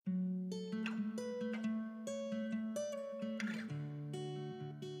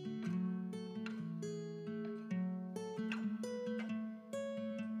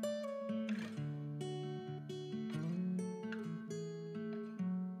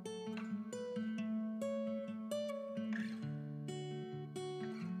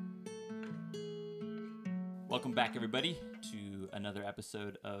Welcome back, everybody, to another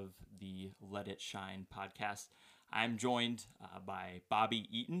episode of the Let It Shine podcast. I'm joined by Bobby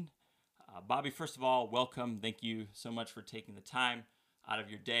Eaton. Bobby, first of all, welcome. Thank you so much for taking the time out of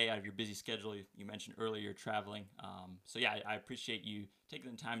your day, out of your busy schedule. You mentioned earlier you're traveling. I appreciate you taking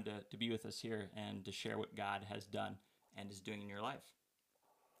the time to be with us here and to share what God has done and is doing in your life.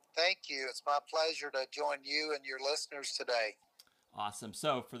 Thank you. It's my pleasure to join you and your listeners today. Awesome.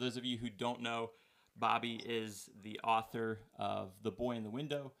 So, for those of you who don't know, Bobby is the author of The Boy in the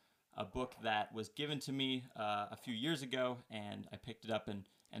Window, a book that was given to me a few years ago, and I picked it up and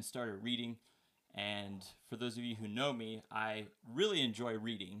started reading. And for those of you who know me, I really enjoy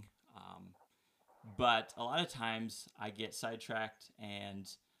reading, but a lot of times I get sidetracked and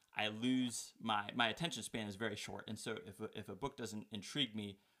I lose my attention span is very short. And so if a book doesn't intrigue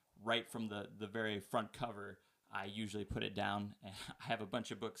me right from the very front cover, I usually put it down. And I have a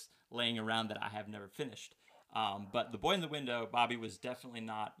bunch of books laying around that I have never finished. But The Boy in the Window, Bobby, was definitely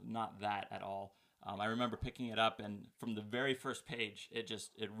not that at all. I remember picking it up, and from the very first page, it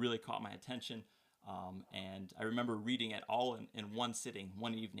really caught my attention. And I remember reading it all in one sitting,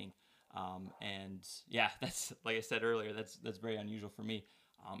 one evening. And yeah, that's, like I said earlier, that's very unusual for me.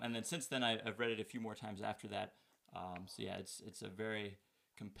 And then since then, I've read it a few more times after that. It's a very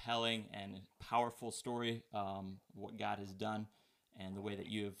compelling and powerful story, what God has done and the way that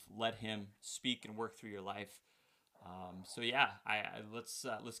you have let Him speak and work through your life.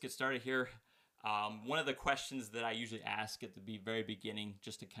 Let's get started here. One of the questions that I usually ask at the very beginning,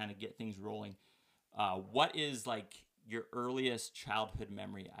 just to kind of get things rolling, what is like your earliest childhood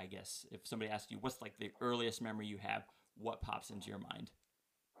memory? I guess if somebody asks you what's like the earliest memory you have, what pops into your mind?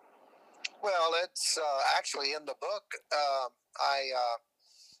 Well, it's actually in the book.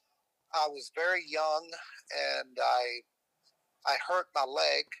 I was very young, and I hurt my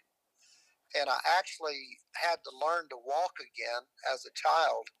leg, and I actually had to learn to walk again as a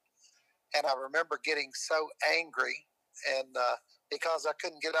child. And I remember getting so angry, and because I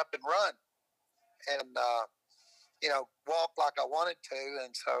couldn't get up and run, and walk like I wanted to.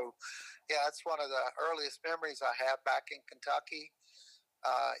 And so, yeah, it's one of the earliest memories I have back in Kentucky,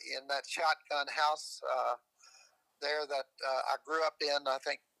 in that shotgun house there that I grew up in. I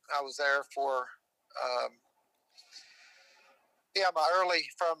think I was there for,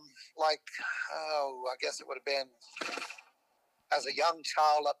 from like, I guess it would have been as a young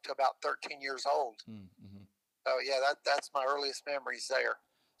child up to about 13 years old. Mm-hmm. So, yeah, that's my earliest memories there.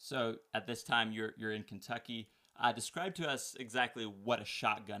 So at this time, you're in Kentucky. Describe to us exactly what a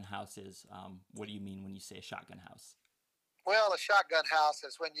shotgun house is. What do you mean when you say a shotgun house? Well, a shotgun house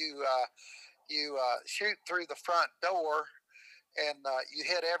is when you shoot through the front door and you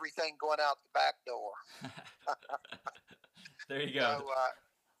hit everything going out the back door. There you go.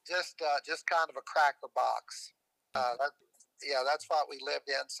 So just kind of a cracker box. That's what we lived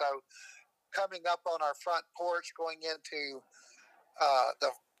in. So coming up on our front porch, going into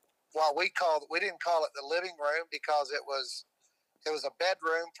we didn't call it the living room because it was a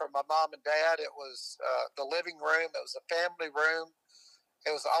bedroom for my mom and dad. It was the living room. It was a family room.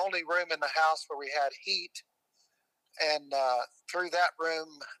 It was the only room in the house where we had heat. And through that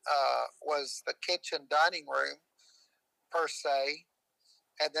room was the kitchen dining room, per se.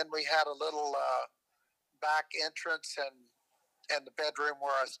 And then we had a little back entrance and the bedroom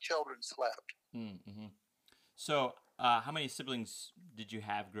where us children slept. Mm-hmm. So how many siblings did you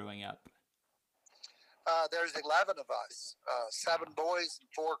have growing up? There's 11 of us, 7 boys and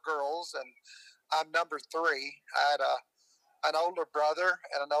 4 girls, and I'm number 3. I had an older brother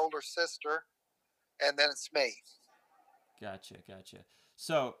and an older sister, and then it's me. Gotcha.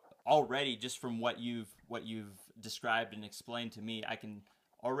 So already, just from what you've described and explained to me, I can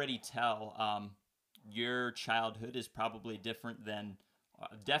already tell your childhood is probably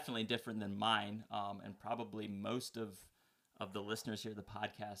definitely different than mine, and probably most of the listeners here, the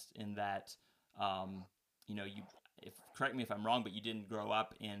podcast, in that correct me if I'm wrong, but you didn't grow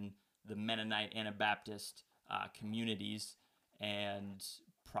up in the Mennonite Anabaptist communities, and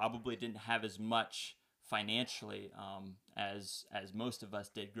probably didn't have as much financially as most of us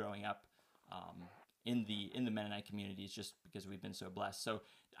did growing up in the Mennonite communities, just because we've been so blessed. So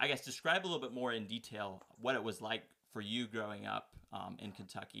I guess describe a little bit more in detail what it was like for you growing up in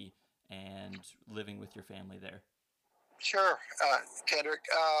Kentucky and living with your family there. Sure, Kendrick.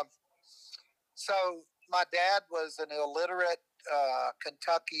 So my dad was an illiterate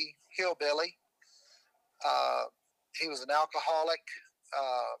Kentucky hillbilly. He was an alcoholic.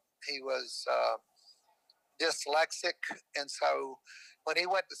 He was dyslexic. And so when he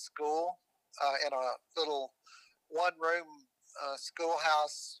went to school in a little one-room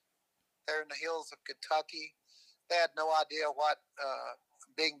schoolhouse there in the hills of Kentucky, they had no idea what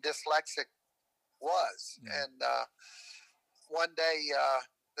being dyslexic was. Mm. And one day,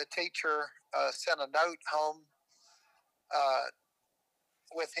 the teacher sent a note home uh,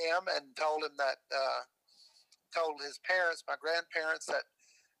 with him and told him that told his parents, my grandparents, that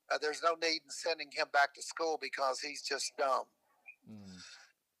there's no need in sending him back to school because he's just dumb Mm.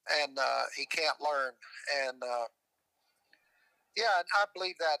 and he can't learn. And yeah, and I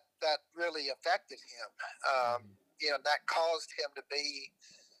believe that that really affected him. Mm-hmm. That caused him to be,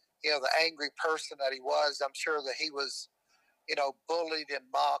 the angry person that he was. I'm sure that he was, bullied and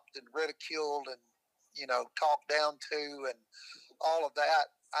mocked and ridiculed and, talked down to and all of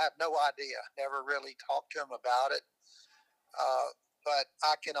that. I have no idea. Never really talked to him about it. But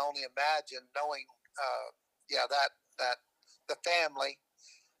I can only imagine knowing, that the family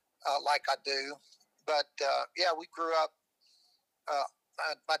like I do. But yeah, we grew up. Uh,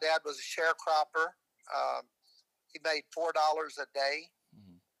 my dad was a sharecropper. Um, he made $4 a day,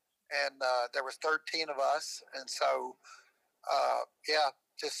 Mm-hmm. and there was 13 of us, and so yeah,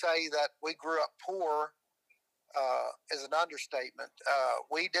 to say that we grew up poor is an understatement.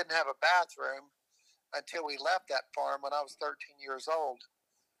 We didn't have a bathroom until we left that farm when I was 13 years old,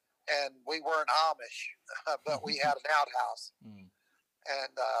 and we weren't Amish, but we had an outhouse, Mm.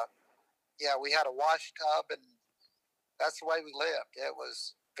 and yeah, we had a wash tub, and that's the way we lived. It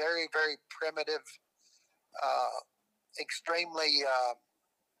was very, very primitive, extremely.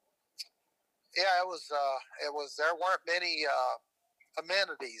 Yeah, it was. It was. There weren't many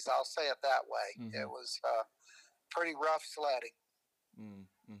amenities. I'll say it that way. Mm-hmm. It was pretty rough sledding.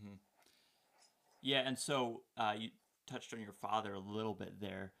 Mm-hmm. Yeah, and so you touched on your father a little bit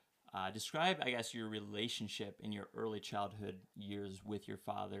there. Describe, I guess, your relationship in your early childhood years with your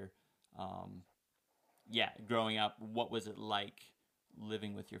father. Um, yeah, growing up, what was it like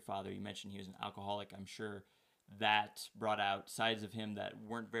living with your father? You mentioned he was an alcoholic. I'm sure that brought out sides of him that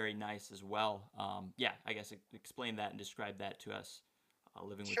weren't very nice as well. Yeah, I guess explain that and describe that to us,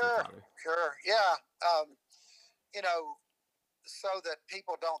 living with your Sure, father. sure, yeah. You know, so that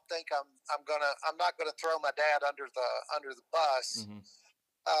people don't think I'm not gonna throw my dad under the bus, Mm-hmm.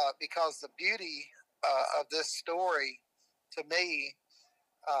 because the beauty of this story to me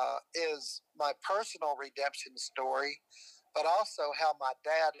is my personal redemption story, but also how my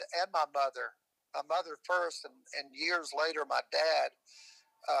dad and my mother first, and years later, my dad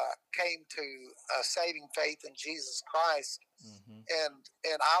came to saving faith in Jesus Christ, Mm-hmm.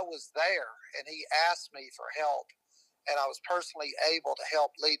 and I was there, and he asked me for help, and I was personally able to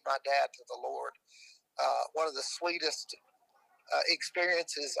help lead my dad to the Lord. One of the sweetest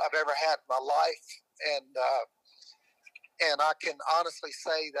experiences I've ever had in my life, and I can honestly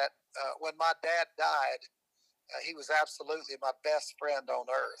say that when my dad died, he was absolutely my best friend on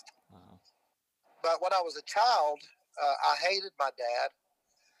earth. Wow. But when I was a child, I hated my dad.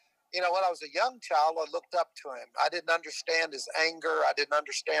 When I was a young child, I looked up to him. I didn't understand his anger. I didn't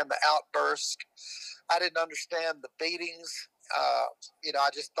understand the outburst. I didn't understand the beatings. I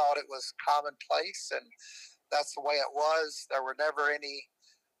just thought it was commonplace, and that's the way it was. There were never any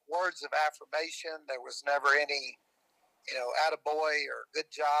words of affirmation. There was never any, attaboy or good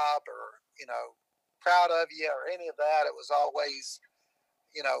job or, proud of you or any of that. It was always,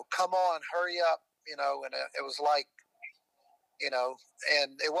 come on, hurry up, and it was like,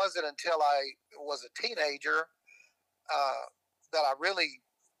 and it wasn't until I was a teenager uh, that I really,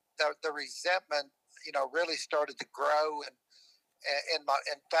 the resentment, really started to grow and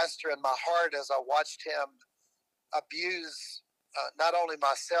fester in my heart as I watched him abuse not only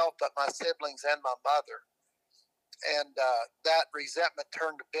myself but my siblings and my mother, and that resentment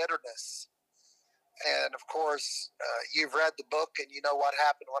turned to bitterness. And of course, you've read the book, and you know what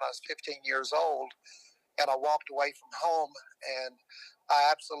happened when I was 15 years old, and I walked away from home, and I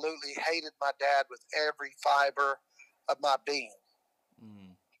absolutely hated my dad with every fiber of my being.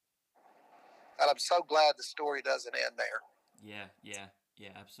 Mm. And I'm so glad the story doesn't end there. Yeah,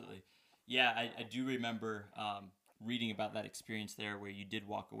 absolutely. Yeah, I do remember reading about that experience there where you did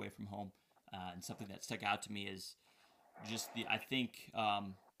walk away from home. And something that stuck out to me is just I think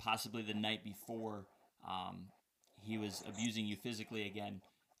possibly the night before um, he was abusing you physically again.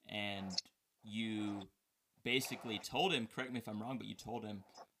 And you basically told him, correct me if I'm wrong, but you told him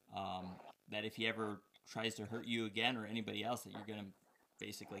that if he ever tries to hurt you again or anybody else, that you're going to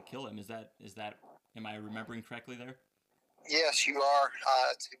basically kill him. Is that, am I remembering correctly there? Yes, you are.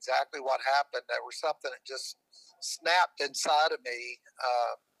 It's exactly what happened. There was something that just snapped inside of me.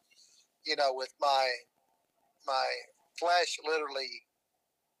 With my flesh literally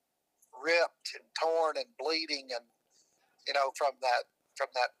ripped and torn and bleeding, and from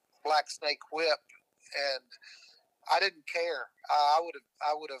that black snake whip, and I didn't care. I would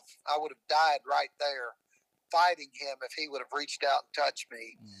have died right there fighting him if he would have reached out and touched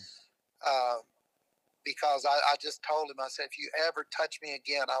me. Um, because I just told him, I said, if you ever touch me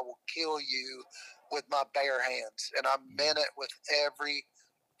again, I will kill you with my bare hands. And I meant it with every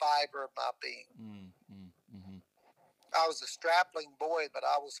fiber of my being. I was a strapling boy, but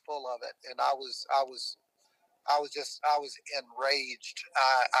I was full of it. And I was enraged.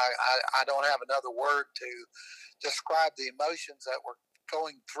 I don't have another word to describe the emotions that were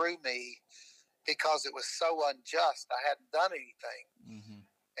going through me because it was so unjust. I hadn't done anything.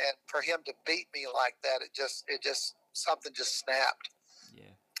 And for him to beat me like that, it just something just snapped.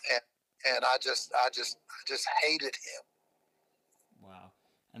 Yeah. And I just hated him. Wow.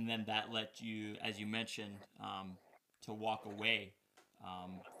 And then that led you, as you mentioned, to walk away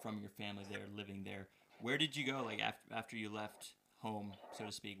from your family there, living there. Where did you go? Like after you left home, so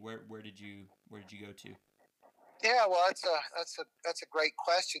to speak, where did you go to? Yeah, well, that's a great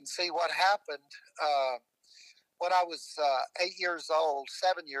question. See, what happened when I was 7 years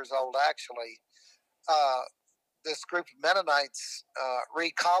old, actually. This group of Mennonites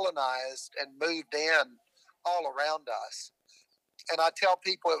recolonized and moved in all around us. And I tell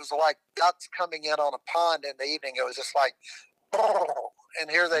people it was like ducks coming in on a pond in the evening. It was just like, and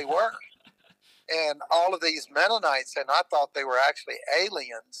here they were. And all of these Mennonites, and I thought they were actually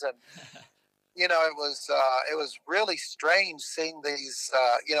aliens. And, you know, it was really strange seeing these,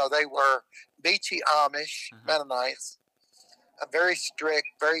 they were beachy Amish Mennonites, very strict,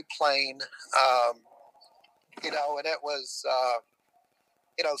 very plain, and it was,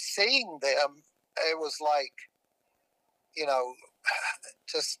 seeing them, it was like,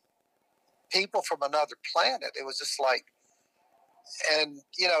 just people from another planet. It was just like, and,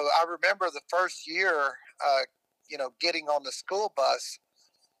 I remember the first year, getting on the school bus.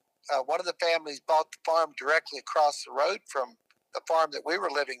 One of the families bought the farm directly across the road from the farm that we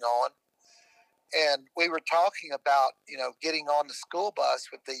were living on. And we were talking about, getting on the school bus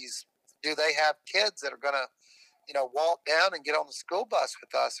with these, do they have kids that are going to, walk down and get on the school bus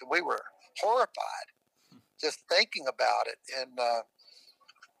with us? And we were horrified just thinking about it. And,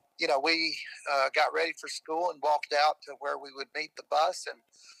 we got ready for school and walked out to where we would meet the bus and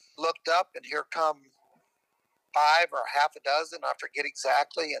looked up, and here come 5 or half a dozen, I forget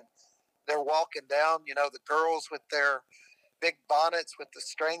exactly. And they're walking down, the girls with their big bonnets with the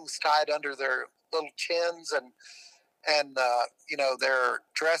strings tied under their little chins, and their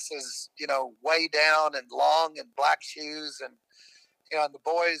dresses, way down and long, and black shoes, and, and the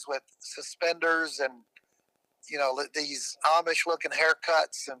boys with suspenders and, these Amish looking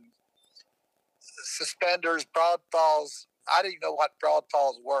haircuts and suspenders, broadfalls. I didn't know what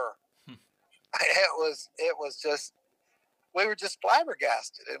broadfalls were. It was just, we were just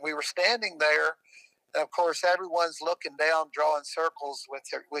flabbergasted, and we were standing there. And of course, everyone's looking down, drawing circles with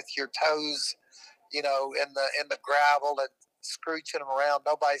your toes, in the gravel and screeching them around.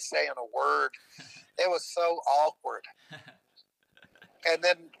 Nobody's saying a word. It was so awkward. And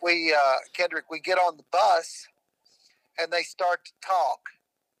then Kendrick, we get on the bus, and they start to talk,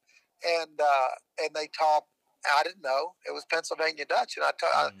 and they talk. I didn't know it was Pennsylvania Dutch, and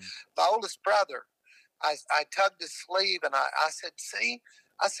my oldest brother, I tugged his sleeve, and I said, "See,"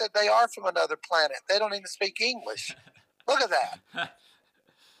 I said, "they are from another planet. They don't even speak English. Look at that."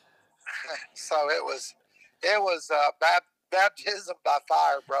 So it was baptism by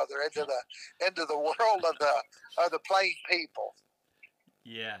fire, brother, into the world of the plain people.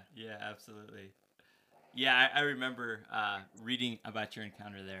 Yeah, absolutely. Yeah, I remember reading about your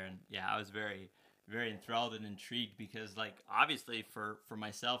encounter there, and yeah, I was very, very enthralled and intrigued because, like, obviously for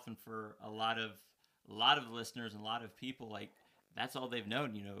myself and for a lot of listeners and a lot of people, like, that's all they've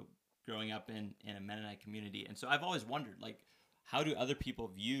known, growing up in a Mennonite community. And so I've always wondered, like, how do other people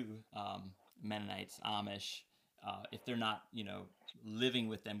view Mennonites, Amish, if they're not, living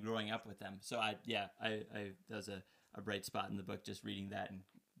with them, growing up with them? So I that was a bright spot in the book, just reading that, and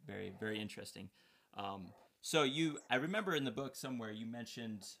very, very interesting. So I remember in the book somewhere you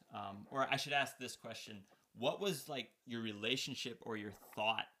mentioned, or I should ask this question: what was like your relationship or your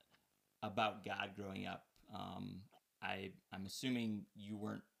thought about God growing up? I'm assuming you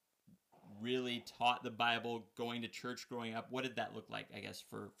weren't really taught the Bible, going to church growing up. What did that look like, I guess,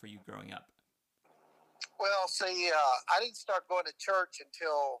 for you growing up? Well, see, I didn't start going to church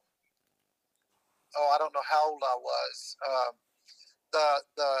until, I don't know how old I was.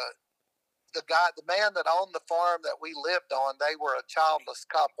 The man that owned the farm that we lived on, they were a childless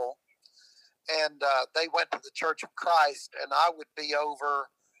couple, and they went to the Church of Christ, and I would be over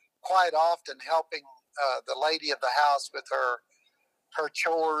quite often helping the lady of the house with her her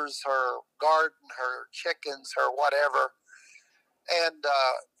chores, her garden, her chickens, her whatever. And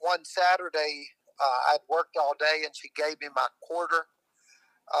one Saturday, I'd worked all day, and she gave me my quarter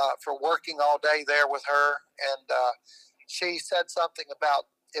for working all day there with her. And she said something about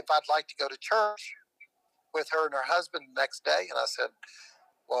if I'd like to go to church with her and her husband the next day. And I said,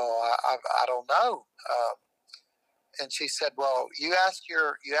 well, I don't know. And she said, well, you ask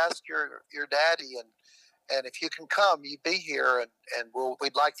your daddy, and if you can come, you be here, and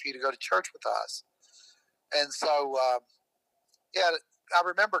we'd like for you to go to church with us. And so, yeah, I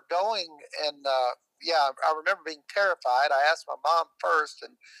remember going, and I remember being terrified. I asked my mom first,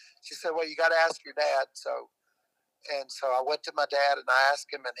 and she said, well, you got to ask your dad. So I went to my dad, and I asked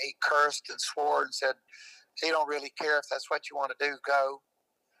him, and he cursed and swore and said, he don't really care if that's what you want to do, go.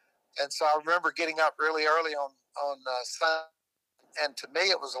 And so I remember getting up really early on Sunday, and to me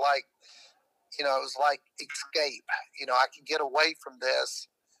it was like, it was like escape. I can get away from this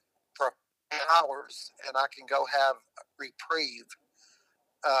for hours, and I can go have reprieve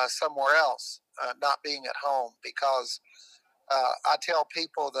somewhere else, not being at home, because I tell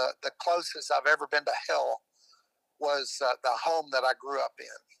people the closest I've ever been to hell was the home that I grew up in.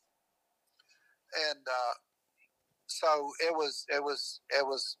 And so it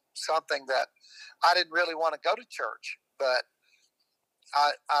was something that I didn't really want to go to church, but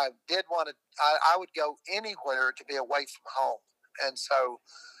I did want to. I would go anywhere to be away from home, and so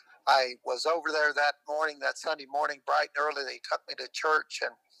I was over there that morning, that Sunday morning, bright and early. They took me to church,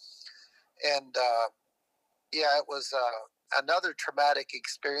 and it was another traumatic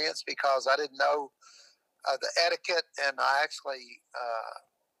experience because I didn't know the etiquette, and I actually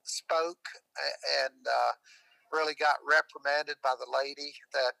spoke and really got reprimanded by the lady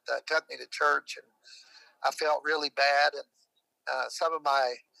that took me to church, and I felt really bad. And some of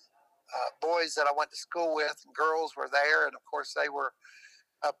my boys that I went to school with and girls were there, and of course they were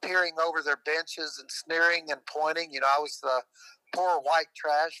peering over their benches and sneering and pointing. I was the poor white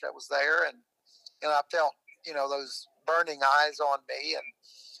trash that was there, and I felt those burning eyes on me, and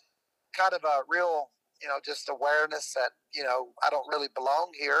kind of a real just awareness that I don't really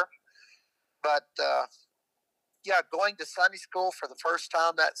belong here. But going to Sunday school for the first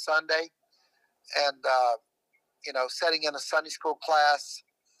time that Sunday, and sitting in a Sunday school class,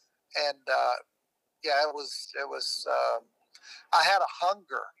 and it was. I had a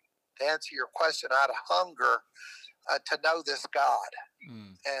hunger, to answer your question. I had a hunger to know this God,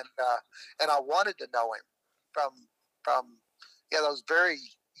 and I wanted to know Him from those very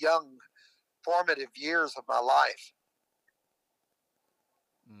young, formative years of my life.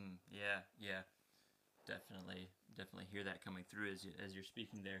 Yeah, definitely hear that coming through as you're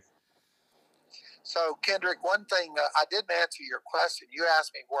speaking there. So, Kendrick, one thing I didn't answer your question. You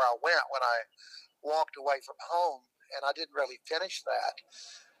asked me where I went when I walked away from home, and I didn't really finish that.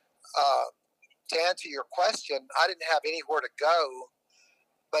 To answer your question, I didn't have anywhere to go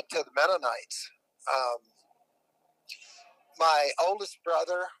but to the Mennonites. My oldest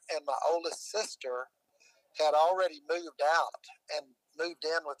brother and my oldest sister had already moved out and moved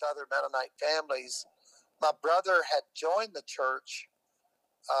in with other Mennonite families. My brother had joined the church,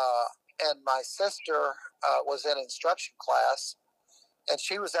 and my sister was in instruction class, and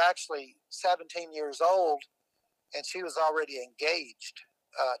she was actually 17 years old, and she was already engaged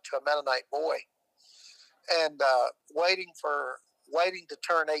to a Mennonite boy, and waiting to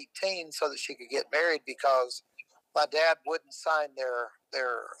turn 18 so that she could get married, because my dad wouldn't sign their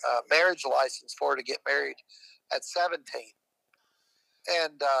marriage license for her to get married at 17.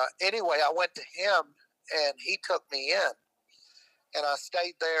 And anyway, I went to him, and he took me in, and I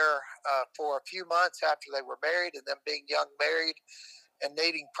stayed there for a few months after they were married, and them being young married and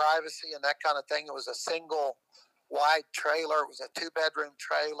needing privacy and that kind of thing. It was a single wide trailer. It was a 2-bedroom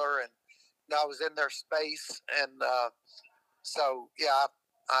trailer, and I was in their space. And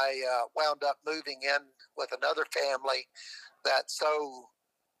I wound up moving in with another family that so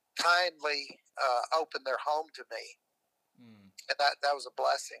kindly opened their home to me. And that was a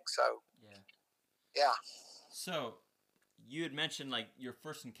blessing. So, yeah. So you had mentioned like your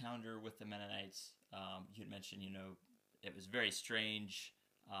first encounter with the Mennonites. You had mentioned, it was very strange.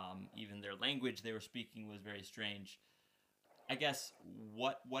 Even their language they were speaking was very strange. I guess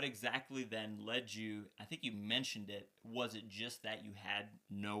what exactly then led you? I think you mentioned it. Was it just that you had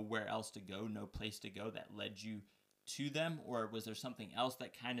nowhere else to go, no place to go, that led you to them, or was there something else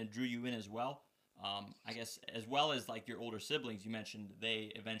that kind of drew you in as well? I guess as well as like your older siblings, you mentioned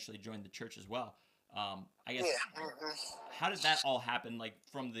they eventually joined the church as well. I guess how did that all happen? Like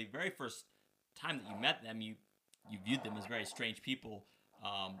from the very first time that you met them, you viewed them as very strange people.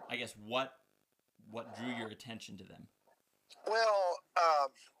 I guess what drew your attention to them? Well,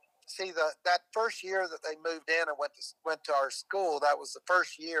 see, that first year that they moved in and went to our school, that was the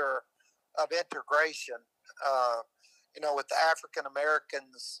first year of integration. Uh, with the African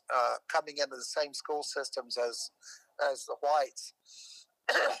Americans coming into the same school systems as the whites.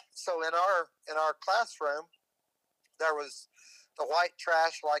 So in our classroom, there was the white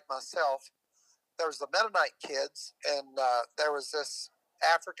trash like myself. There was the Mennonite kids, and there was this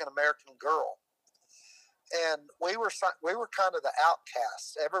African American girl, and we were kind of the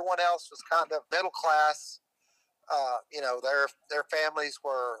outcasts. Everyone else was kind of middle class. Their families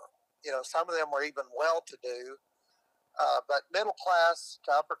were, some of them were even well to do, but middle class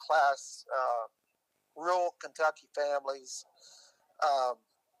to upper class, rural Kentucky families um,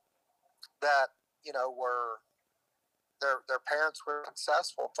 that were their parents were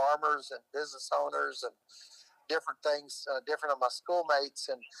successful farmers and business owners and different things, different of my schoolmates.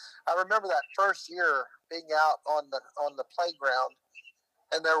 And I remember that first year being out on the playground,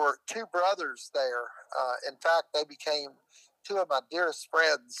 and there were two brothers there. In fact, they became two of my dearest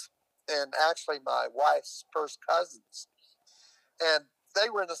friends, and actually my wife's first cousins. And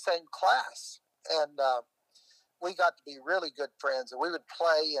they were in the same class, and we got to be really good friends. And we would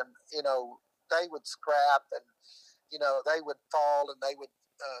play, and they would scrap, and they would fall, and they would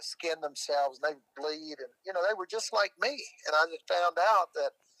skin themselves, and they would bleed, and they were just like me. And I just found out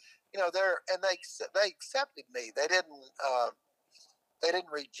that they accepted me. They didn't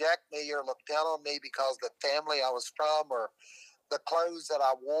reject me or look down on me because of the family I was from, or the clothes that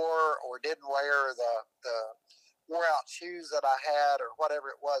I wore or didn't wear, the wore out shoes that I had, or whatever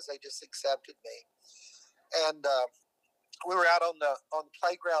it was. They just accepted me. And we were out on the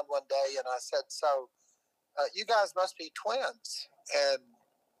playground one day, and I said, "So, you guys must be twins." And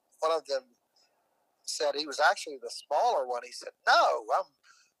one of them said, he was actually the smaller one. He said, "No,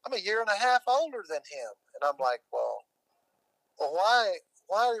 I'm a year and a half older than him." And I'm like, well, why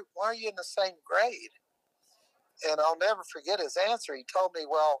are you in the same grade? And I'll never forget his answer. He told me,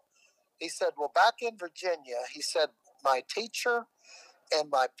 he said, "Well, back in Virginia," he said, "my teacher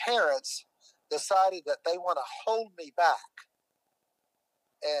and my parents decided that they want to hold me back."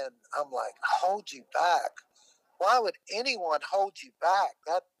 And I'm like, "Hold you back? Why would anyone hold you back?"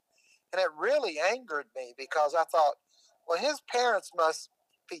 And it really angered me, because I thought, well, his parents must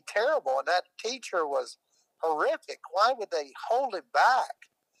be terrible, and that teacher was horrific. Why would they hold him back?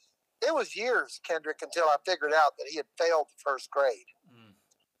 It was years, Kendrick, until I figured out that he had failed the first grade. Mm.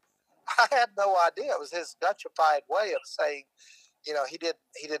 I had no idea. It was his Dutchified way of saying, he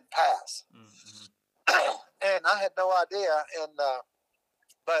didn't pass. Mm-hmm. And I had no idea. And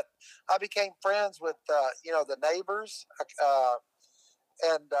but I became friends with the neighbors,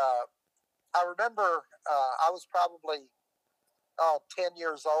 and I remember I was probably 10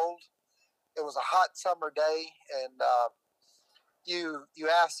 years old. It was a hot summer day, and you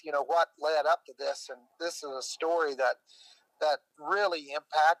asked, what led up to this, and this is a story that really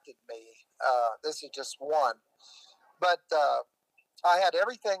impacted me. This is just one, but I had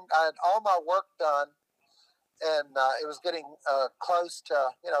everything. I had all my work done, and it was getting close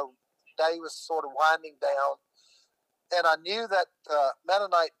to, day was sort of winding down, and I knew that the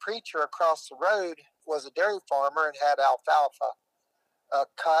Mennonite preacher across the road was a dairy farmer and had alfalfa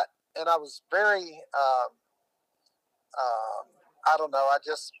cut, and I was very I don't know. I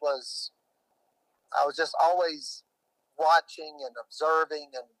was just always watching and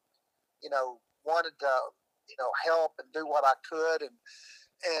observing, and wanted to help and do what I could, and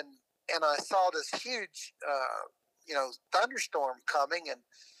and I saw this huge thunderstorm coming, and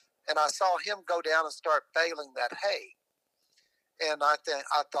I saw him go down and start baling that hay, and I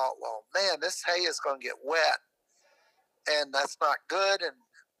thought, well, man, this hay is going to get wet, and that's not good,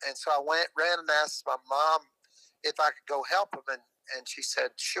 and so I ran and asked my mom if I could go help him, and she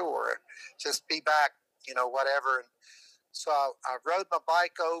said, "Sure, just be back, whatever." And so I rode my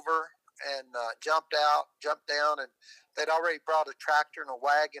bike over and jumped down, and they'd already brought a tractor and a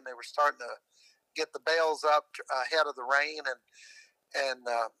wagon. They were starting to get the bales up ahead of the rain, and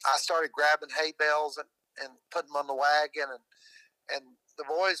I started grabbing hay bales and putting them on the wagon, and the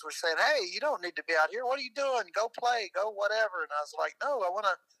boys were saying, "Hey, you don't need to be out here. What are you doing? Go play, go whatever." And I was like, "No, I want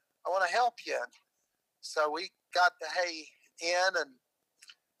to help you." And so we got the hay in, and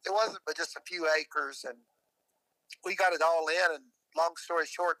it wasn't but just a few acres, and we got it all in. And long story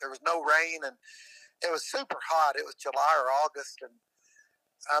short, there was no rain, and it was super hot. It was July or August, and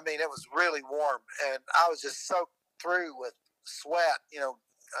I mean, it was really warm, and I was just soaked through with sweat,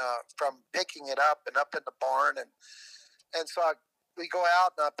 from picking it up and up in the barn, and so we go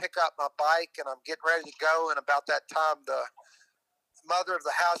out, and I pick up my bike, and I'm getting ready to go, and about that time, the mother of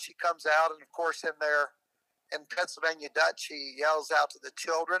the house, she comes out, and of course in there in Pennsylvania Dutch, he yells out to the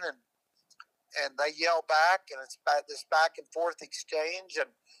children, and they yell back, and it's this back and forth exchange,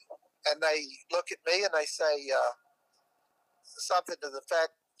 and they look at me and they say something to the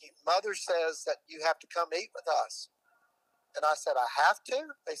effect, "Mother says that you have to come eat with us." And I said, "I have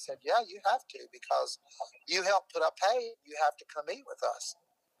to?" They said, "Yeah, you have to, because you helped put up hay. You have to come eat with us."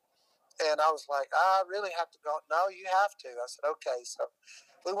 And I was like, "I really have to go." "No, you have to." I said, "Okay." So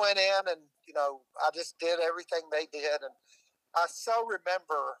we went in, and I just did everything they did, and I so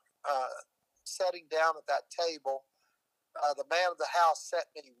remember sitting down at that table. The man of the house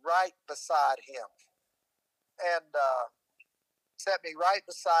set me right beside him, and set me right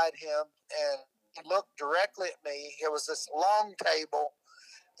beside him, and he looked directly at me. It was this long table.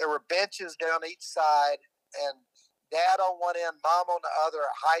 There were benches down each side, and Dad on one end, Mom on the other,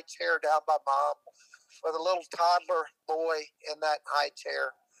 a high chair down by Mom, with a little toddler boy in that high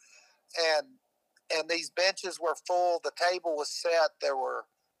chair. And these benches were full. The table was set. There were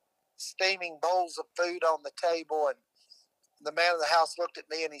steaming bowls of food on the table. And the man of the house looked at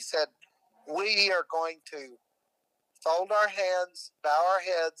me and he said, "We are going to fold our hands, bow our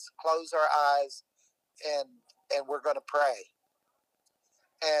heads, close our eyes, and we're going to pray."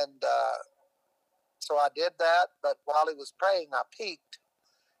 And so I did that. But while he was praying, I peeked,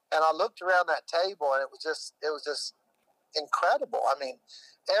 and I looked around that table, and it was just incredible. I mean,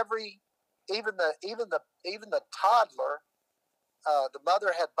 even the toddler, the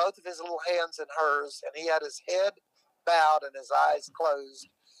mother had both of his little hands in hers, and he had his head bowed and his eyes closed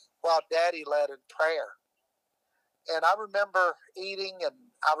while Daddy led in prayer. And I remember eating,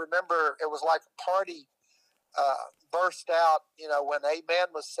 and I remember it was like a party burst out, when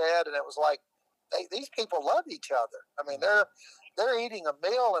Amen was said, and it was like these people love each other. I mean, they're eating a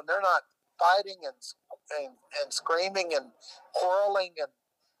meal, and they're not fighting and screaming and quarreling, and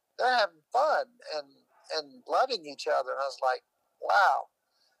they're having fun and loving each other. And I was like, wow.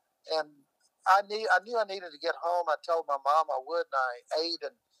 And I knew I needed to get home. I told my mom I would, and I ate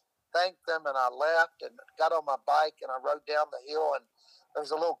and thanked them, and I left and got on my bike, and I rode down the hill, and there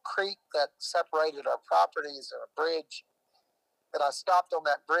was a little creek that separated our properties and a bridge, and I stopped on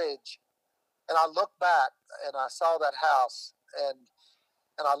that bridge, and I looked back, and I saw that house, and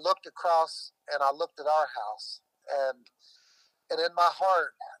I looked across, and I looked at our house, and in my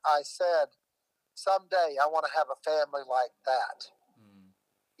heart I said, someday I want to have a family like that,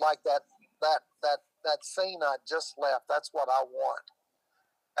 like that scene I just left. That's what I want.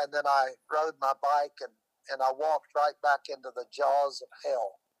 And then I rode my bike, and I walked right back into the jaws of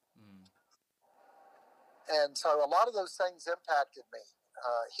hell. And so a lot of those things impacted me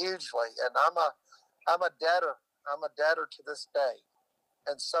hugely. And I'm a debtor. I'm a debtor to this day,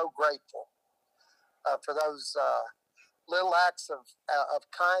 and so grateful for those little acts of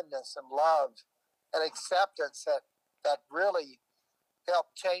kindness and love and acceptance that really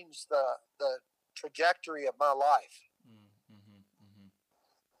helped change the trajectory of my life.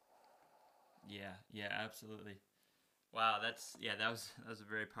 Yeah, absolutely. Wow, that was a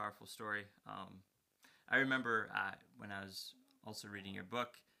very powerful story. I remember when I was also reading your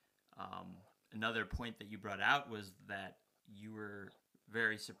book, another point that you brought out was that you were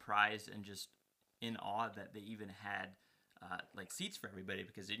very surprised and just in awe that they even had like seats for everybody,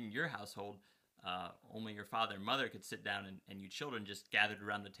 because in your household, only your father and mother could sit down, and you children just gathered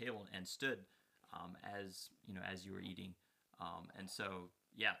around the table and stood as you were eating. And so,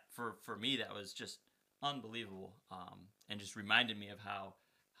 yeah, for me, that was just unbelievable, and just reminded me of how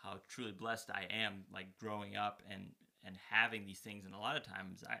truly blessed I am, like growing up and having these things. And a lot of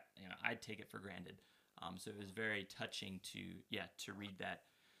times I take it for granted. So it was very touching to read that.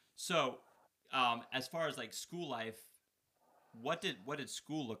 So as far as like school life, what did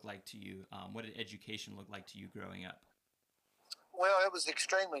school look like to you? What did education look like to you growing up? Well, it was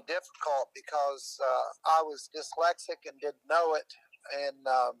extremely difficult because I was dyslexic and didn't know it. And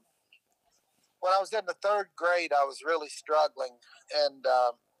when I was in the third grade, I was really struggling. And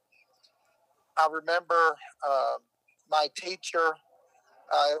I remember my teacher,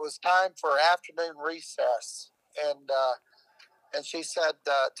 it was time for afternoon recess. And she said,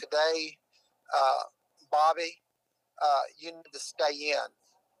 "Today, Bobby, you need to stay in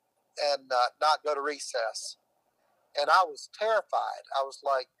and not go to recess." And I was terrified. I was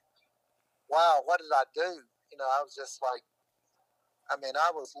like, wow, what did I do? I was just like,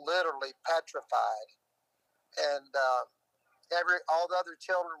 I was literally petrified. And all the other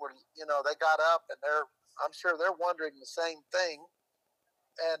children were, they got up, and I'm sure they're wondering the same thing.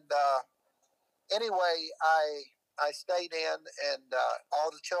 And anyway, I stayed in, and all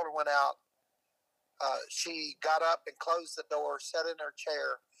the children went out. She got up and closed the door, sat in her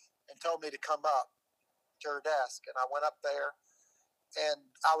chair, and told me to come up. to her desk, and I went up there, and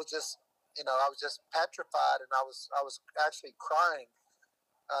I was just, I was just petrified, and I was actually crying,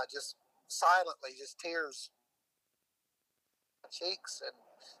 just silently, just tears on my cheeks, and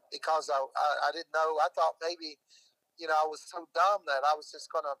because I didn't know, I thought maybe, I was so dumb that I was just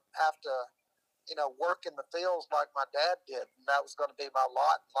going to have to, work in the fields like my dad did, and that was going to be my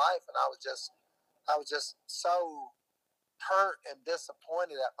lot in life, and I was just so hurt and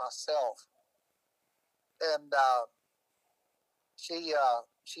disappointed at myself. And she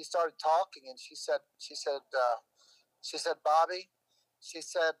started talking, and she said, Bobby, she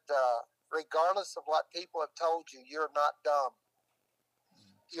said, regardless of what people have told you, you're not dumb.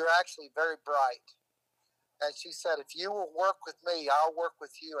 You're actually very bright. And she said, if you will work with me, I'll work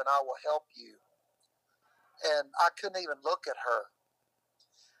with you, and I will help you. And I couldn't even look at her.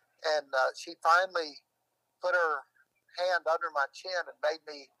 And she finally put her hand under my chin and made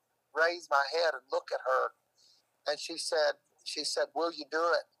me raise my head and look at her. And she said, will you do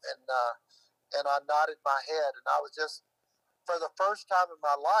it? And I nodded my head. And I was just, for the first time in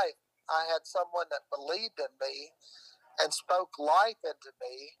my life, I had someone that believed in me and spoke life into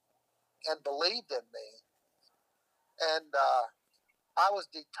me and believed in me. And I was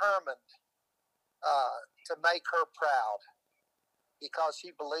determined to make her proud because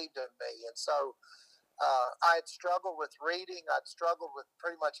she believed in me. And so I had struggled with reading. I'd struggled with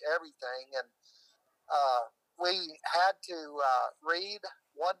pretty much everything. And we had to read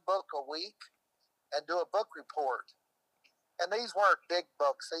one book a week and do a book report. And these weren't big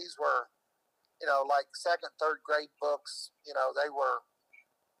books. These were, like second, third grade books. They were,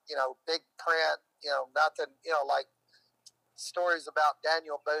 big print, nothing, like stories about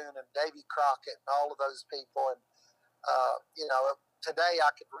Daniel Boone and Davy Crockett and all of those people. And, today I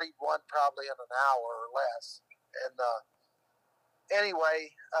could read one probably in an hour or less. And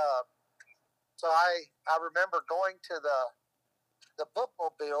anyway, so I remember going to the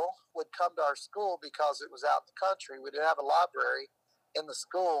bookmobile would come to our school because it was out in the country. We didn't have a library in the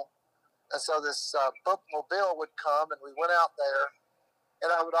school. And so this bookmobile would come, and we went out there, and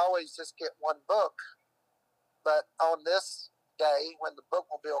I would always just get one book. But on this day, when the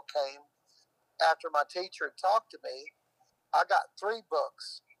bookmobile came, after my teacher had talked to me, I got 3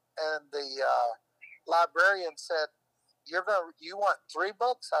 books. And the librarian said, you want 3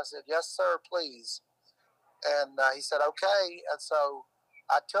 books? I said, yes, sir, please. And he said, okay. And so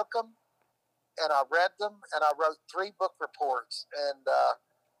I took them, and I read them, and I wrote 3 book reports. And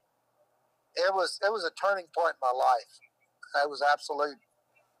it was a turning point in my life. It was absolute.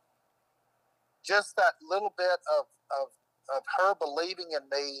 Just that little bit of her believing in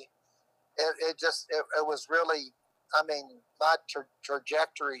me, it was really, my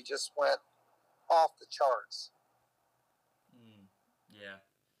trajectory just went off the charts. Yeah.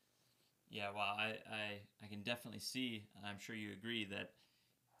 Yeah, well, I can definitely see, and I'm sure you agree, that,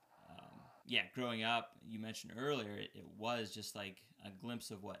 growing up, you mentioned earlier, it was just like a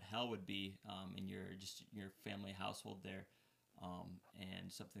glimpse of what hell would be in your family household there.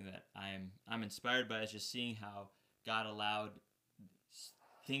 And something that I'm inspired by is just seeing how God allowed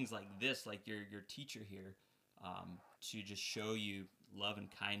things like this, like your teacher here, to just show you love and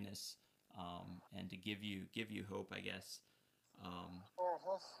kindness, and to give you hope, I guess.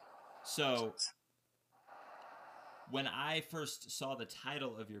 So when I first saw the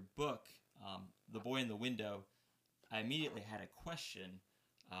title of your book, The Boy in the Window, I immediately had a question.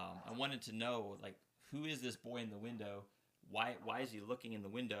 I wanted to know, like, who is this boy in the window? Why is he looking in the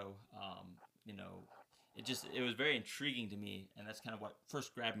window? It was very intriguing to me, and that's kind of what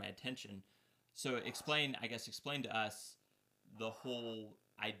first grabbed my attention. So explain to us the whole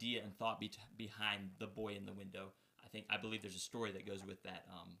idea and thought behind The Boy in the Window. I believe there's a story that goes with that.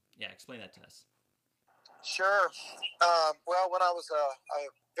 Explain that to us. Sure. Well, when I was a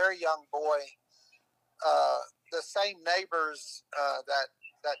very young boy, the same neighbors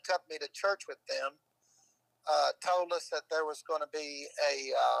that took me to church with them told us that there was going to be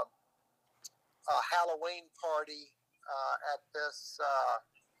a Halloween party at this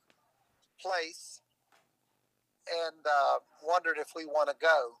place, and wondered if we want to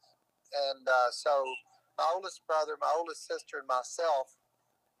go. And so my oldest brother, my oldest sister, and myself,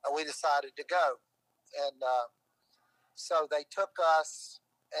 we decided to go. And so they took us,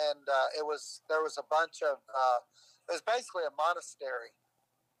 and there was a bunch of it was basically a monastery,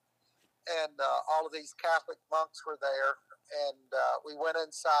 and all of these Catholic monks were there. And we went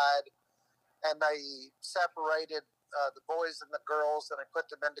inside, and they separated the boys and the girls, and they put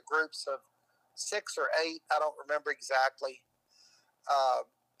them into groups of 6 or 8. I don't remember exactly.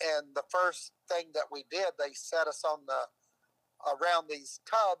 And the first thing that we did, they set us on around these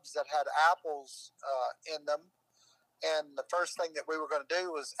tubs that had apples in them. And the first thing that we were going to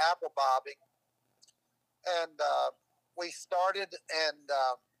do was apple bobbing. And we started, and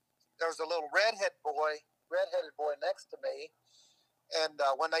there was a little redheaded boy next to me. And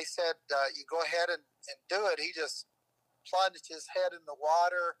when they said, you go ahead and do it, he just plunged his head in the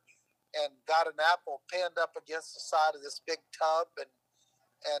water and got an apple pinned up against the side of this big tub, and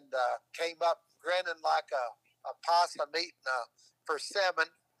came up grinning like a possum eating a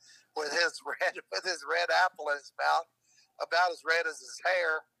persimmon with his red apple in his mouth, about as red as his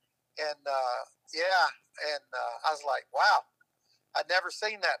hair. And I was like, wow, I'd never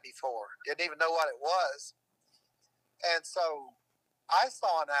seen that before. Didn't even know what it was. And so I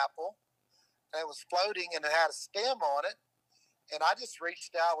saw an apple, and it was floating, and it had a stem on it. And I just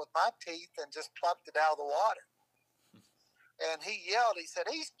reached out with my teeth and just plucked it out of the water. And he yelled, he said,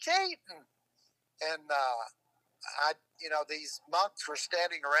 he's cheating. And these monks were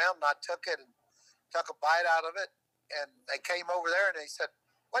standing around, and I took it and took a bite out of it. And they came over there, and they said,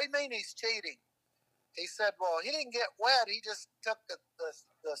 what do you mean he's cheating? He said, well, he didn't get wet. He just took the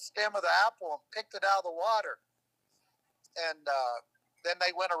stem of the apple and picked it out of the water. And then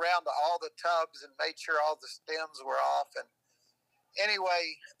they went around to all the tubs and made sure all the stems were off. And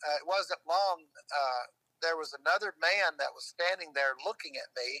anyway, it wasn't long. There was another man that was standing there looking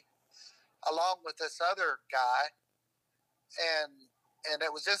at me along with this other guy. And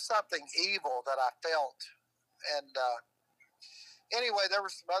it was just something evil that I felt. And anyway, there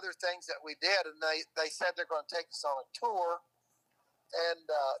were some other things that we did, and they said they're going to take us on a tour, and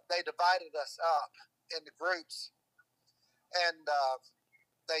they divided us up into groups. And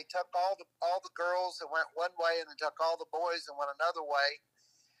they took all the girls and went one way, and they took all the boys and went another way.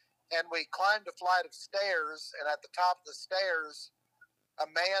 And we climbed a flight of stairs, and at the top of the stairs, a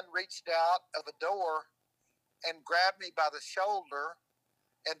man reached out of a door and grabbed me by the shoulder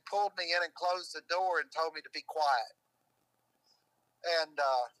and pulled me in and closed the door and told me to be quiet. And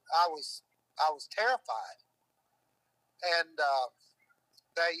I was terrified. And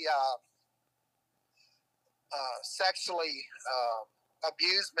they sexually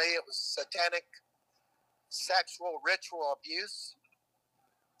abused me. It was satanic sexual ritual abuse,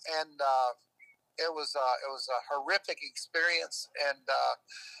 and it was a horrific experience. And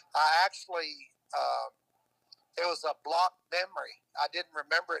I actually it was a blocked memory. I didn't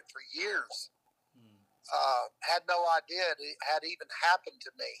remember it for years. Had no idea it had even happened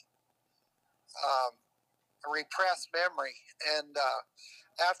to me. A repressed memory. And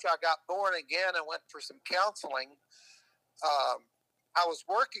after I got born again and went for some counseling, I was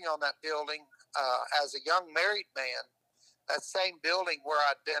working on that building as a young married man, that same building where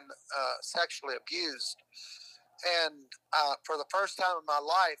I'd been sexually abused. And for the first time in my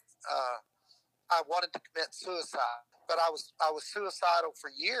life, I wanted to commit suicide, but I was suicidal for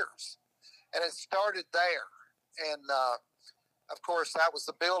years, and it started there. And of course, that was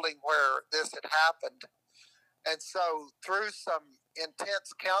the building where this had happened. And so, through some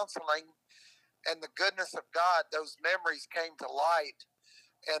intense counseling and the goodness of God, those memories came to light,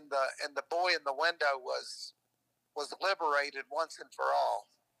 and the boy in the window was liberated once and for all.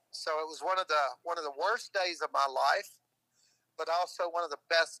 So it was one of the worst days of my life, but also one of the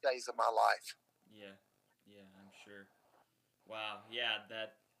best days of my life. Yeah, I'm sure. Wow, yeah,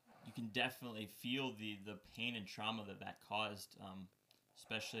 that you can definitely feel the pain and trauma that caused,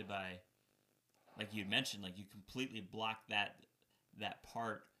 especially by, like you mentioned, like you completely blocked that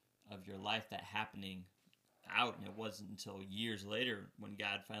part of your life, that happening out, and it wasn't until years later when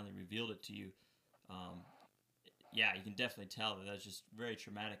God finally revealed it to you. Yeah, you can definitely tell that was just very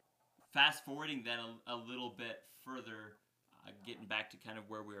traumatic. Fast forwarding then a little bit further, getting back to kind of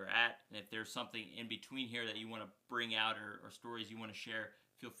where we were at, and if there's something in between here that you want to bring out or stories you want to share,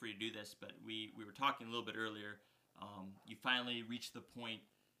 feel free to do this. But we were talking a little bit earlier. You finally reached the point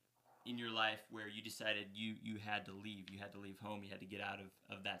in your life where you decided you had to leave. You had to leave home. You had to get out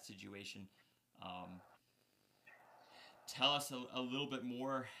of that situation. Tell us a little bit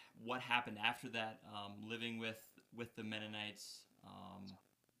more what happened after that, living with the Mennonites,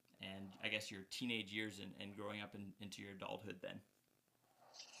 and I guess your teenage years and growing up into your adulthood then.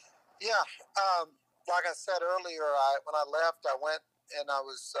 Yeah, like I said earlier, when I left, I went and I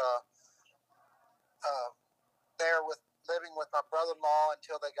was there living with my brother-in-law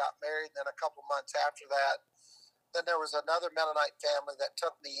until they got married. And then a couple months after that, then there was another Mennonite family that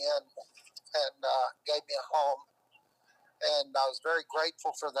took me in and gave me a home. And I was very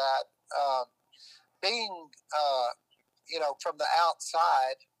grateful for that. Being, from the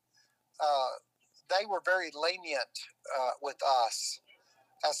outside, they were very lenient with us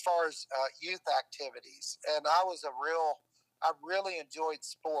as far as youth activities. And I was a real I really enjoyed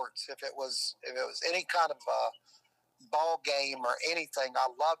sports. If it was any kind of ball game or anything, I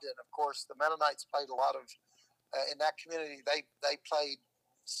loved it. Of course, the Mennonites played a lot of in that community. They played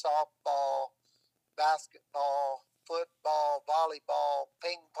softball, basketball, football, volleyball,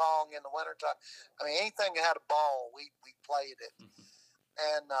 ping pong in the wintertime. I mean, anything that had a ball, we played it,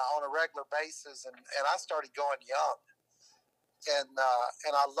 and on a regular basis. And I started going young, and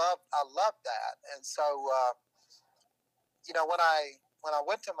I loved that. And so when I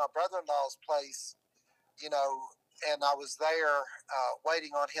went to my brother-in-law's place, you know, and I was there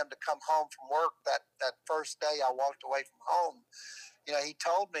waiting on him to come home from work that first day I walked away from home. You know, he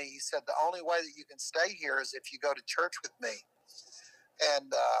told me, he said, the only way that you can stay here is if you go to church with me.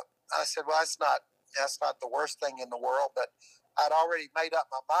 And I said, well, that's not the worst thing in the world, but I'd already made up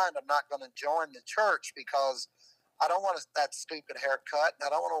my mind. I'm not going to join the church because I don't want that stupid haircut, and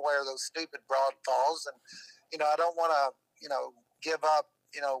I don't want to wear those stupid broadfalls, and I don't want to give up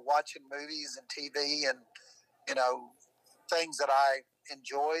watching movies and TV and things that I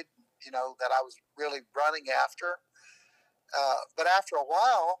enjoyed, that I was really running after. But after a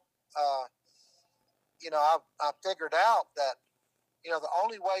while, I figured out that the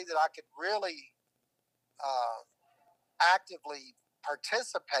only way that I could really actively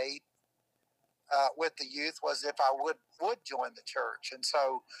participate with the youth was if I would join the church. And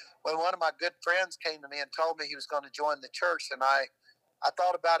so when one of my good friends came to me and told me he was going to join the church, and I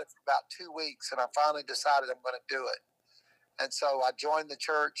thought about it for about 2 weeks, and I finally decided I'm going to do it. And so I joined the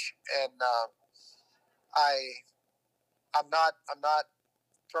church, and I'm not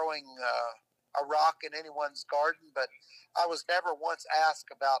throwing a rock in anyone's garden, but I was never once asked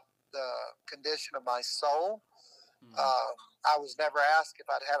about the condition of my soul. I was never asked if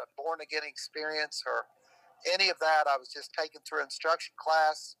I'd had a born again experience or any of that. I was just taken through instruction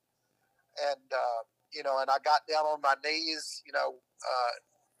class, and and I got down on my knees,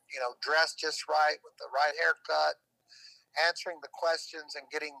 dressed just right with the right haircut, answering the questions and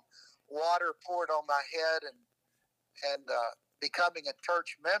getting water poured on my head and becoming a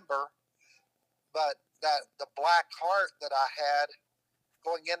church member. But that the black heart that I had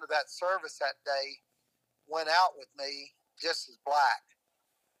going into that service that day went out with me just as black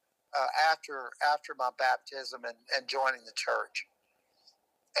after my baptism and joining the church.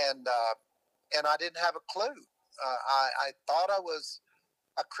 And I didn't have a clue. I thought I was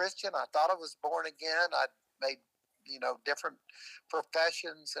a Christian. I thought I was born again. I'd made different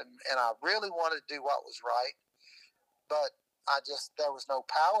professions, and I really wanted to do what was right. But there was no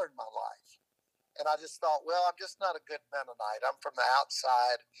power in my life. And I just thought, well, I'm just not a good Mennonite. I'm from the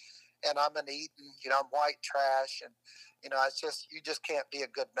outside, and I'm an Eaton, I'm white trash. And, it's just, you just can't be a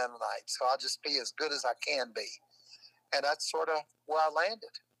good Mennonite. So I'll just be as good as I can be. And that's sort of where I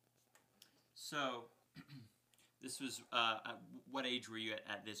landed. So this was, what age were you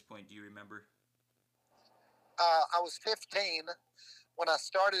at this point? Do you remember? I was 15 when I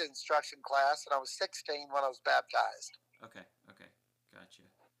started instruction class, and I was 16 when I was baptized. Okay, gotcha.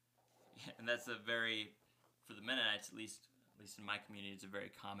 Yeah, and that's for the Mennonites, at least in my community, it's a very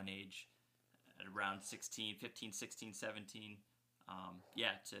common age at around 15, 16, 17.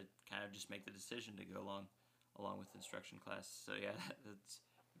 To kind of just make the decision to go along with instruction class. So yeah, that's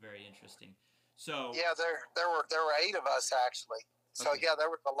very interesting. So yeah, there were 8 of us actually. So okay. Yeah, there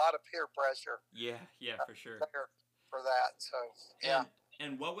was a lot of peer pressure. Yeah, for sure. For that, so yeah.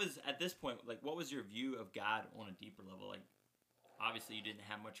 And what was at this point, like, what was your view of God on a deeper level? Like, obviously, you didn't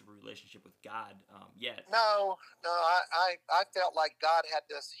have much of a relationship with God yet. No, I felt like God had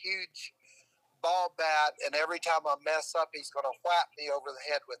this huge ball bat, and every time I mess up, He's going to whap me over the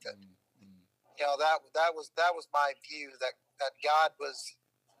head with it. Mm-hmm. That was my view, that God was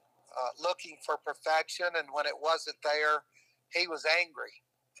looking for perfection, and when it wasn't there, He was angry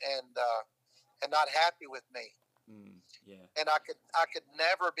and not happy with me. Yeah. And I could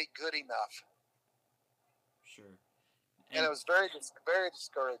never be good enough. Sure. And it was very, very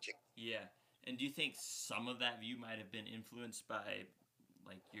discouraging. Yeah. And do you think some of that view might have been influenced by,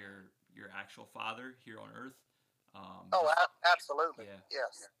 like, your actual father here on Earth? Absolutely. Yeah.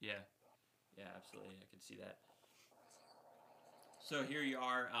 Yes. Yeah, absolutely. I can see that. So here you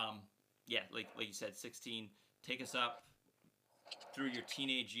are. Like you said, 16. Take us up through your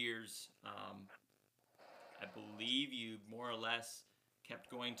teenage years. I believe you more or less kept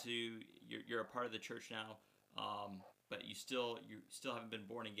going to. You're a part of the church now. But you still haven't been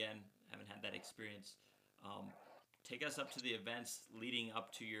born again, haven't had that experience. Take us up to the events leading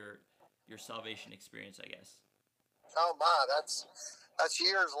up to your salvation experience, I guess. Oh my, that's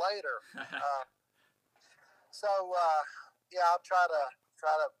years later. I'll try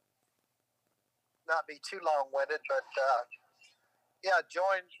to not be too long-winded, but Yeah,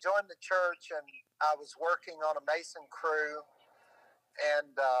 joined the church, and I was working on a mason crew,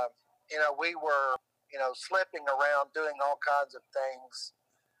 and we were slipping around doing all kinds of things.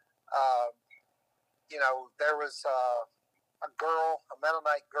 Uh, there was a girl, a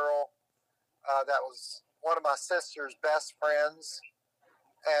Mennonite girl, that was one of my sister's best friends,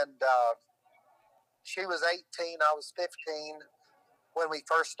 and she was 18, I was 15 when we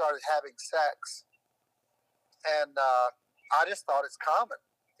first started having sex, and I just thought it's common.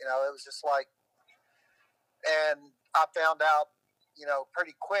 It was just like, and I found out,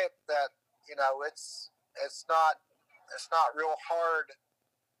 pretty quick that it's not real hard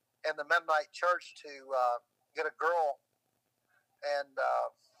in the Mennonite church to get a girl, and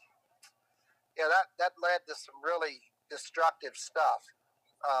that led to some really destructive stuff.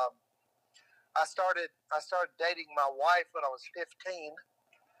 Um, I started dating my wife when I was 15,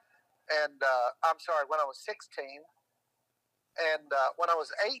 and I'm sorry, when I was 16, and when I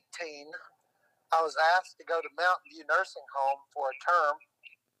was 18, I was asked to go to Mountain View Nursing Home for a term,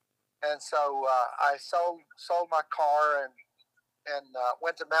 and so I sold my car and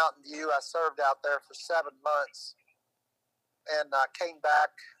went to Mountain View. I served out there for 7 months, and I came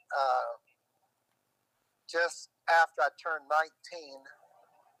back just after I turned 19.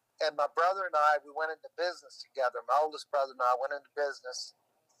 And my brother and I, we went into business together. My oldest brother and I went into business.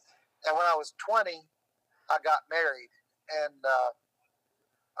 And when I was 20, I got married. And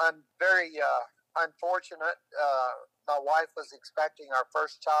I'm very unfortunate. My wife was expecting our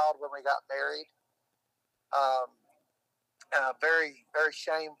first child when we got married. Very, very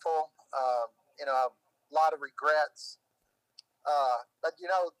shameful. A lot of regrets. But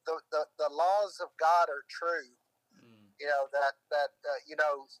the laws of God are true.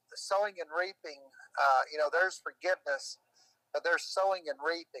 Sowing and reaping. There's forgiveness, but there's sowing and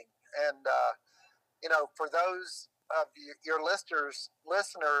reaping. And for those of your listeners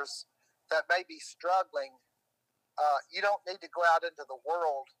that may be struggling, you don't need to go out into the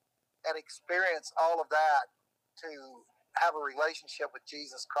world and experience all of that to have a relationship with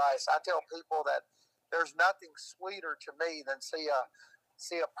Jesus Christ. I tell people that there's nothing sweeter to me than see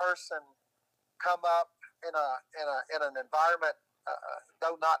a person come up in an environment,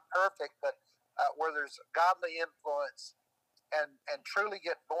 though not perfect, but where there's godly influence, and truly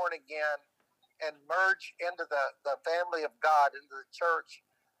get born again and merge into the family of God, into the church,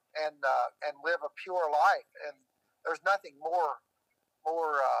 and live a pure life. And there's nothing more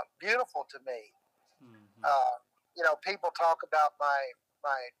beautiful to me. Mm-hmm. People talk about my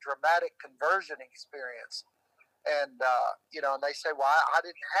dramatic conversion experience, and and they say, "Well, I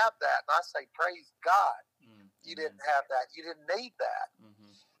didn't have that," and I say, "Praise God, you didn't have that. You didn't need that."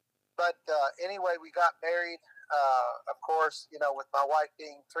 Mm-hmm. But anyway, we got married. Of course, with my wife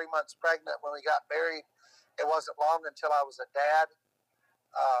being 3 months pregnant when we got married, it wasn't long until I was a dad.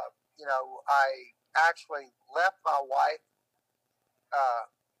 I actually left my wife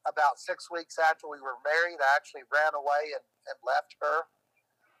about 6 weeks after we were married. I actually ran away and left her.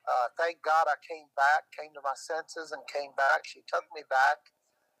 Thank God I came to my senses and came back. She took me back.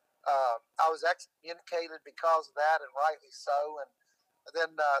 I was excommunicated because of that, and rightly so. And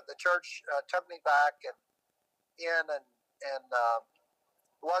then the church took me back and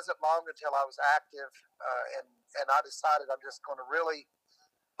it wasn't long until I was active, and I decided I'm just going to really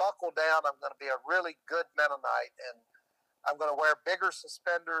buckle down. I'm going to be a really good Mennonite, and I'm going to wear bigger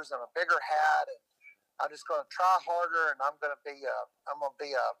suspenders and a bigger hat, and I'm just going to try harder, and I'm going to be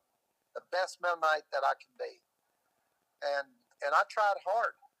the best Mennonite that I can be. And I tried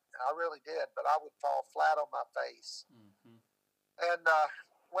hard. I really did, but I would fall flat on my face. Mm-hmm. And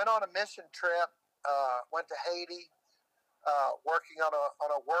went on a mission trip, went to Haiti, working on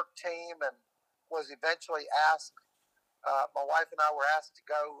a work team, and was eventually asked. My wife and I were asked to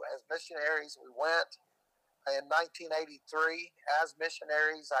go as missionaries. We went in 1983 as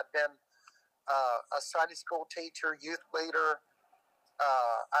missionaries. I'd been a Sunday school teacher, youth leader.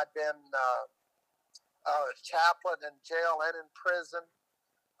 I'd been a chaplain in jail and in prison.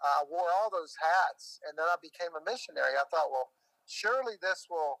 I wore all those hats, and then I became a missionary. I thought, well, surely this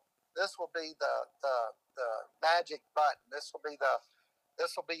will be the magic button. This will be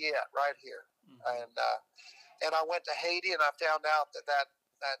it right here. Mm-hmm. And I went to Haiti, and I found out that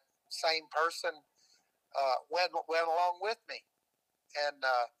same person went along with me, and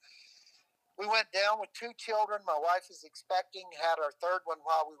we went down with 2 children. My wife is expecting, had our third one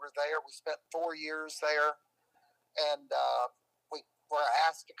while we were there. We spent 4 years there, and we were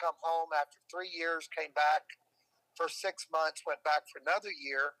asked to come home after 3 years, came back for 6 months, went back for another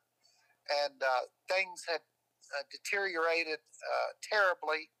year, and things had deteriorated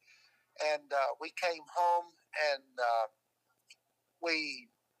terribly, and we came home, and we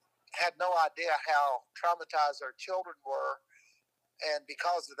had no idea how traumatized our children were. And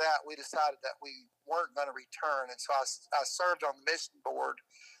because of that, we decided that we weren't going to return. And so I served on the mission board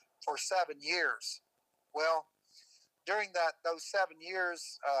for 7 years. Well, during those 7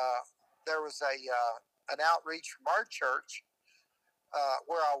 years, there was an outreach from our church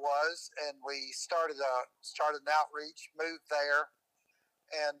where I was, and we started an outreach, moved there,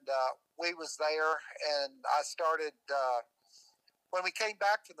 and we was there, and I started. When we came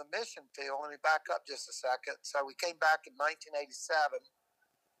back from the mission field, let me back up just a second. So we came back in 1987,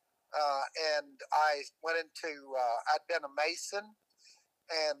 and I went into. I'd been a mason.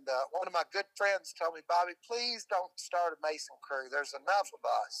 And one of my good friends told me, Bobby, please don't start a mason crew. There's enough of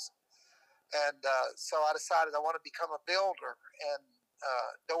us. And so I decided I want to become a builder. And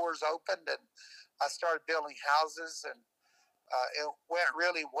doors opened, and I started building houses. And it went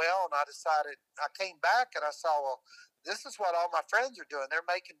really well. And I decided, I came back and I saw, well, this is what all my friends are doing. They're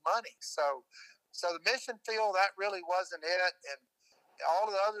making money. So the mission field, that really wasn't it. And all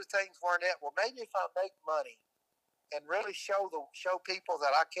of the other things weren't it. Well, maybe if I make money and really show people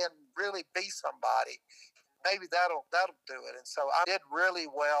that I can really be somebody, maybe that'll do it. And so I did really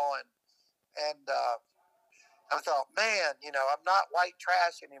well, and I thought, man, I'm not white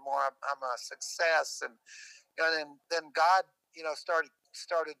trash anymore. I'm a success, and then God,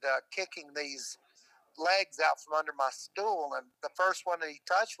 started kicking these legs out from under my stool, and the first one that He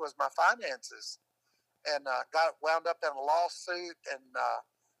touched was my finances, and got wound up in a lawsuit, and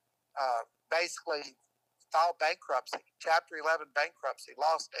basically filed bankruptcy, Chapter 11 bankruptcy,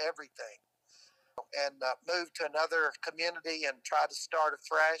 lost everything, and moved to another community and tried to start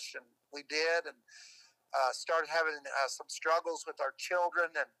afresh, and we did, and started having some struggles with our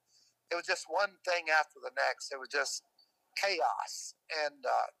children, and it was just one thing after the next. It was just chaos, and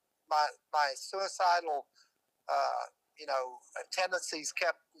my suicidal, tendencies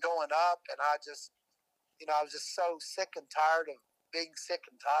kept going up, and I just, I was just so sick and tired of being sick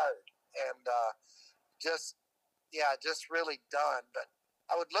and tired, and just really done. But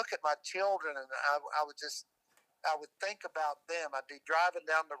I would look at my children, and I would think about them. I'd be driving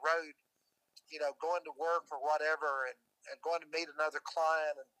down the road, going to work or whatever, and going to meet another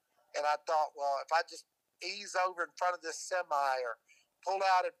client, and I thought, well, if I just ease over in front of this semi, or pull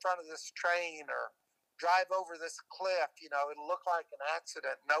out in front of this train, or drive over this cliff, it'll look like an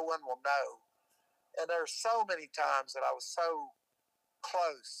accident. No one will know. And there are so many times that I was so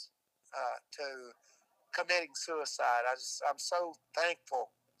close to committing suicide. I'm so thankful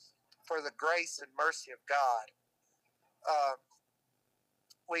for the grace and mercy of God.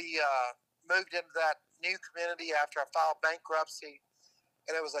 We moved into that new community after I filed bankruptcy,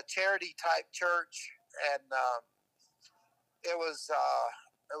 and it was a charity type church, and it was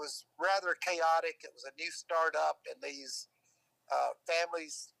rather chaotic. It was a new startup, and these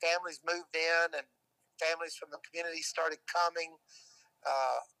families moved in, and families from the community started coming.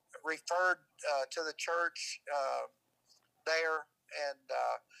 Referred to the church there, and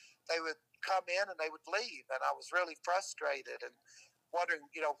they would come in and they would leave, and I was really frustrated and wondering,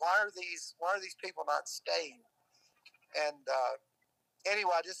 why are these people not staying? And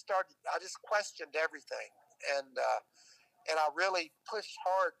anyway, I just questioned everything, and I really pushed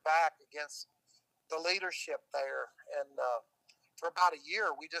hard back against the leadership there, and for about a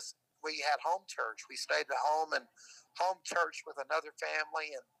year we had home church. We stayed at home and home church with another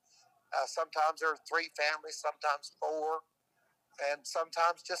family, and sometimes there were 3 families, sometimes 4, and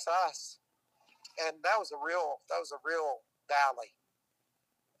sometimes just us. And that was a real valley.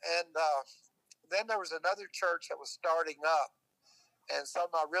 And then there was another church that was starting up, and some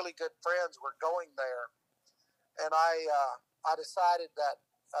of my really good friends were going there. And I decided that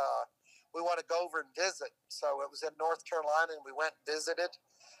we want to go over and visit. So it was in North Carolina, and we went and visited.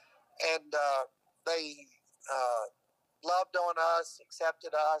 And they loved on us,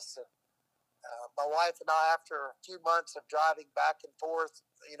 accepted us, and my wife and I, after a few months of driving back and forth,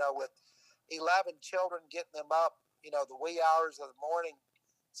 with 11 children, getting them up, the wee hours of the morning,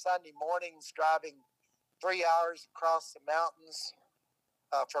 Sunday mornings, driving 3 hours across the mountains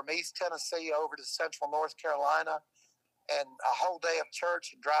from East Tennessee over to Central North Carolina, and a whole day of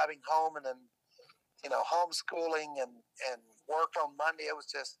church and driving home, and then, homeschooling and work on Monday. It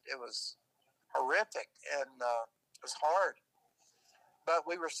was horrific, and it was hard. But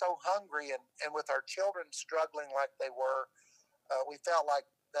we were so hungry, and with our children struggling like they were, we felt like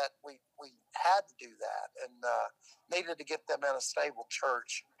that we had to do that, and needed to get them in a stable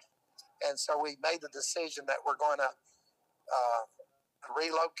church. And so we made the decision that we're going to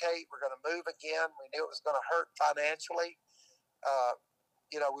relocate. We're going to move again. We knew it was going to hurt financially.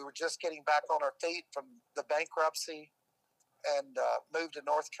 We were just getting back on our feet from the bankruptcy, and moved to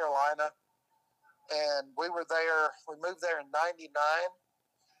North Carolina. And we moved there in 99,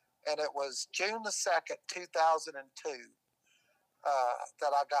 and it was June the 2nd, 2002,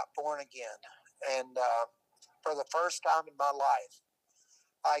 that I got born again. And for the first time in my life,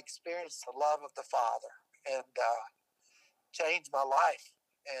 I experienced the love of the Father, and changed my life,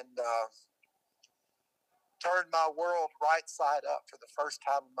 and turned my world right side up for the first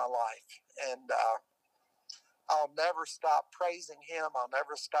time in my life. And I'll never stop praising Him. I'll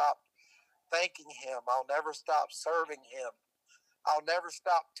never stop thanking Him. I'll never stop serving Him. I'll never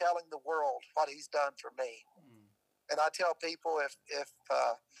stop telling the world what He's done for me. And I tell people, if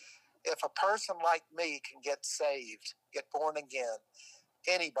a person like me can get saved, get born again,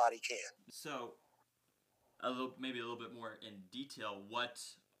 anybody can. So, maybe a little bit more in detail, what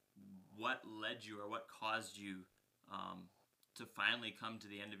led you, or what caused you to finally come to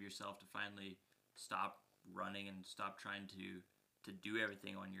the end of yourself, to finally stop running and stop trying to do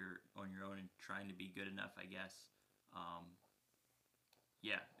everything on your own and trying to be good enough, I guess.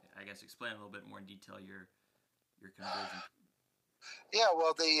 I guess explain a little bit more in detail your conversion. Yeah,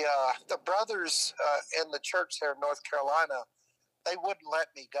 well, the brothers in the church there in North Carolina, they wouldn't let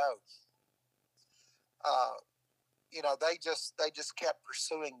me go. They just kept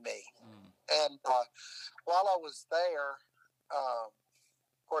pursuing me. And while I was there, of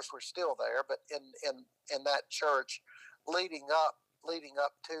course we're still there, but in that church, leading up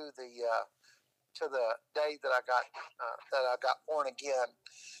to the day that I got born again,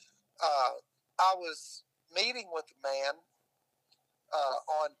 I was meeting with a man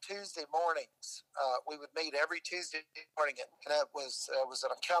on Tuesday mornings. We would meet every Tuesday morning, and it was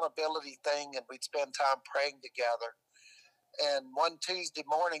an accountability thing, and we'd spend time praying together. And one Tuesday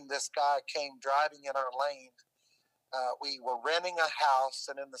morning, this guy came driving in our lane. We were renting a house,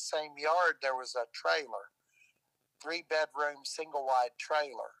 and in the same yard there was a trailer, 3-bedroom, single-wide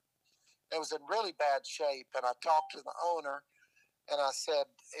trailer. It was in really bad shape, and I talked to the owner, and I said,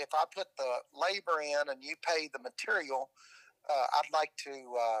 if I put the labor in and you pay the material, I'd like to,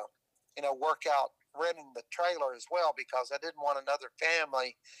 work out renting the trailer as well, because I didn't want another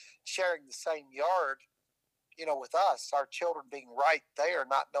family sharing the same yard, with us, our children being right there,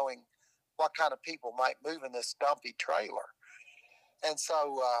 not knowing what kind of people might move in this dumpy trailer. And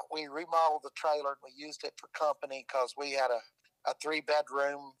so we remodeled the trailer, and we used it for company, because we had a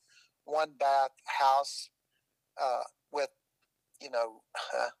 3-bedroom, 1-bath house with,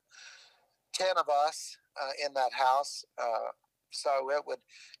 10 of us in that house. So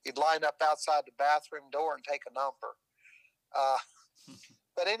you'd line up outside the bathroom door and take a number.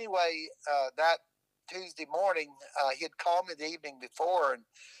 But anyway, that Tuesday morning, he'd called me the evening before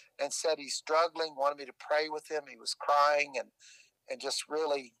and said he's struggling, wanted me to pray with him. He was crying and just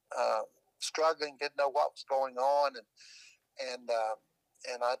really struggling, didn't know what was going on. And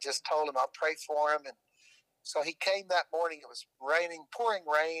I just told him I'll pray for him. And so he came that morning. It was raining, pouring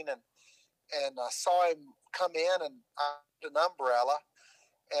rain, and I saw him come in, and I had an umbrella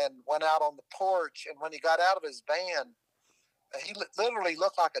and went out on the porch. And when he got out of his van, he literally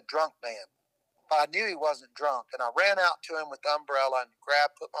looked like a drunk man. But I knew he wasn't drunk, and I ran out to him with the umbrella and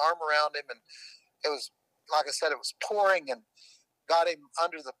put my arm around him, and it was, like I said, it was pouring, and got him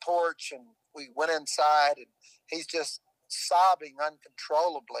under the porch, and we went inside, and he's just sobbing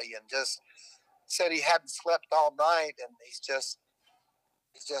uncontrollably, and just said he hadn't slept all night, and he's just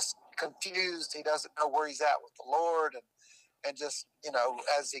confused. He doesn't know where he's at with the Lord, and just,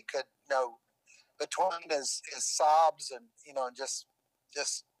 as he could, between his sobs and, and just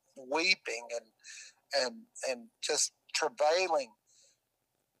weeping and just travailing.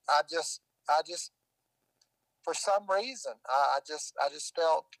 I just for some reason, I just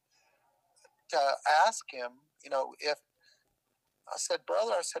felt to ask him, if I said,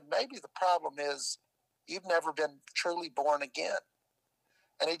 brother, I said, maybe the problem is you've never been truly born again.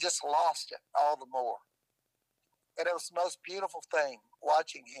 And he just lost it all the more. And it was the most beautiful thing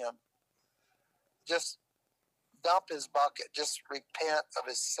watching him just dump his bucket, just repent of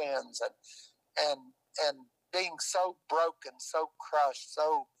his sins, and being so broken, so crushed,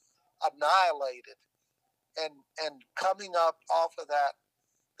 so annihilated, and coming up off of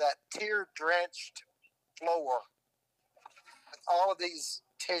that tear-drenched floor with all of these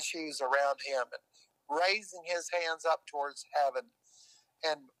tissues around him, and raising his hands up towards heaven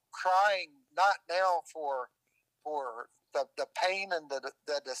and crying, not now for the pain and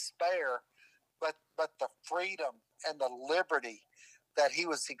the despair, but the freedom and the liberty that he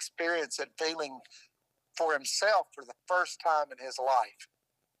was experiencing, feeling for himself for the first time in his life.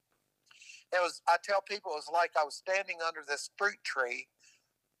 I tell people, it was like I was standing under this fruit tree,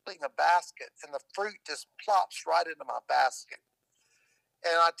 a basket, and the fruit just plops right into my basket.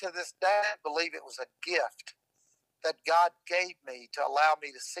 And I, to this day, believe it was a gift that God gave me to allow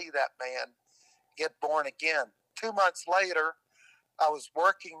me to see that man get born again. 2 months later, I was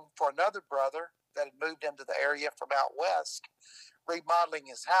working for another brother that had moved into the area from out west, remodeling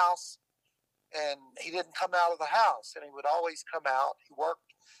his house, and he didn't come out of the house, and he would always come out. He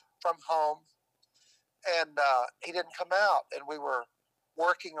worked from home, and he didn't come out, and we were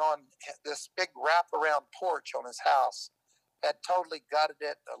working on this big wraparound porch on his house. Had totally gutted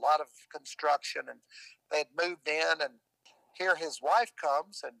it, a lot of construction, and they had moved in, and here his wife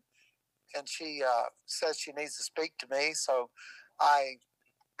comes, and she says she needs to speak to me. So I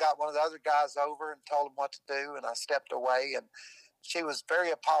got one of the other guys over and told him what to do, and I stepped away, and she was very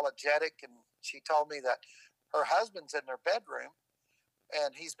apologetic, and she told me that her husband's in their bedroom,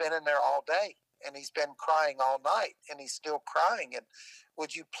 and he's been in there all day, and he's been crying all night, and he's still crying, and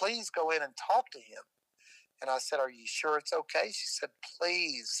would you please go in and talk to him? And I said, are you sure it's okay? She said,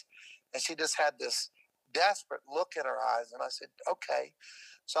 please. And she just had this desperate look in her eyes, and I said, okay.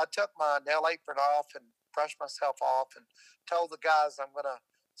 So I took my nail apron off and brushed myself off and told the guys I'm going to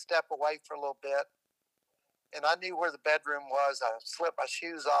step away for a little bit. And I knew where the bedroom was. I slipped my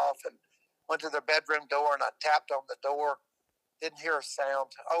shoes off and went to their bedroom door, and I tapped on the door. Didn't hear a sound.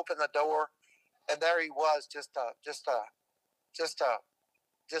 Opened the door, and there he was, just a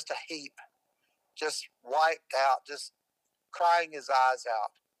heap, just wiped out, just crying his eyes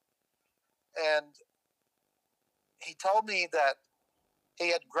out. And he told me that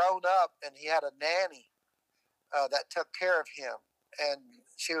he had grown up and he had a nanny that took care of him, and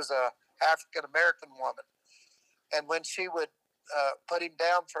she was a African American woman. And when she would put him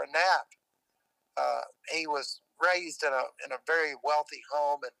down for a nap, he was raised in a very wealthy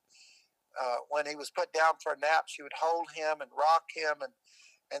home, and when he was put down for a nap, she would hold him and rock him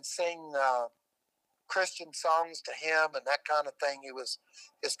and sing Christian songs to him and that kind of thing.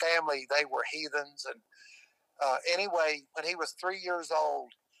 His family, they were heathens, and anyway, when he was 3 years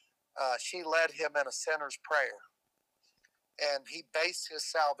old, she led him in a sinner's prayer, and he based his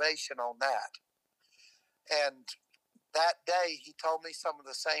salvation on that. And that day, he told me some of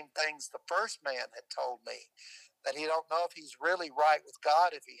the same things the first man had told me, that he don't know if he's really right with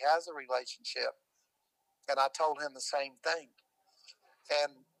God, if he has a relationship. And I told him the same thing.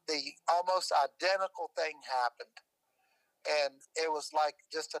 And the almost identical thing happened. And it was like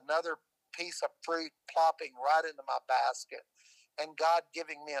just another piece of fruit plopping right into my basket, and God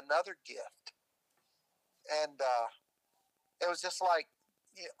giving me another gift. And it was just like,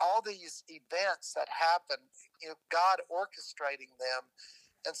 all these events that happened, God orchestrating them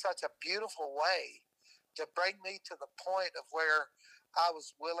in such a beautiful way to bring me to the point of where I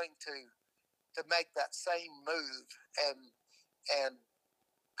was willing to make that same move and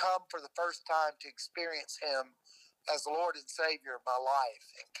come for the first time to experience him as the Lord and Savior of my life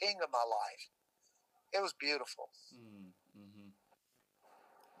and King of my life. It was beautiful. Mm-hmm.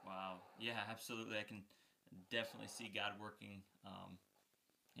 Wow. Yeah, absolutely. I can definitely see God working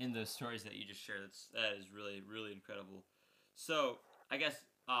in those stories that you just shared. That is really, really incredible. So I guess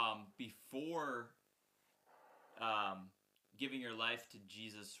before giving your life to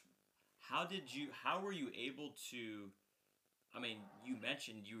Jesus, how were you able to, I mean, you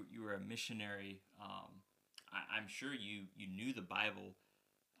mentioned you were a missionary. I'm sure you knew the Bible.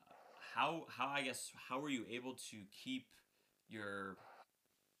 How were you able to keep your,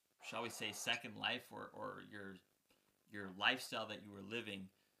 shall we say, second life or your lifestyle that you were living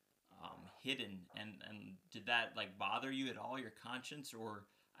hidden, and did that like bother you at all, your conscience? Or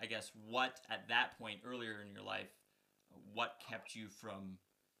I guess what at that point earlier in your life, what kept you from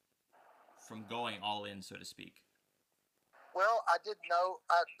going all in, so to speak? Well, I didn't know.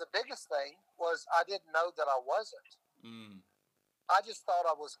 The biggest thing was I didn't know that I wasn't. I just thought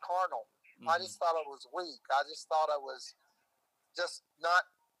I was carnal. Mm-hmm. I just thought I was weak. I just thought I was just not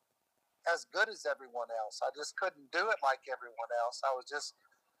as good as everyone else. I just couldn't do it like everyone else. I was just,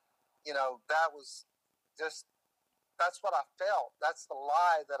 that's what I felt. That's the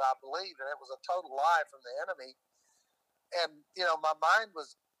lie that I believed, and it was a total lie from the enemy. And, my mind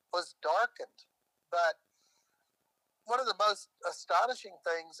was darkened. But one of the most astonishing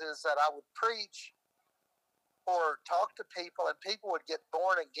things is that I would preach or talk to people, and people would get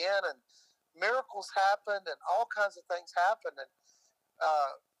born again, and miracles happened, and all kinds of things happened. And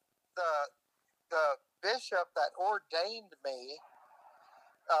the bishop that ordained me,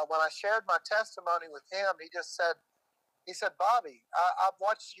 when I shared my testimony with him, he said, Bobby, I've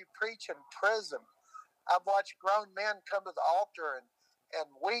watched you preach in prison. I've watched grown men come to the altar and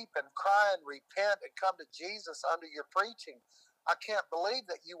weep and cry and repent and come to Jesus under your preaching. I can't believe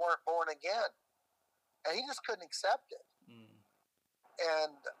that you weren't born again. And he just couldn't accept it.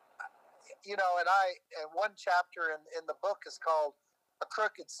 And, and one chapter in the book is called A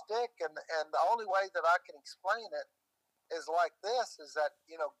Crooked Stick. And the only way that I can explain it is like this, is that,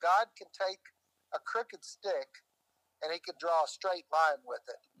 God can take a crooked stick and he could draw a straight line with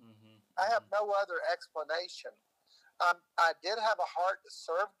it. I have no other explanation. I did have a heart to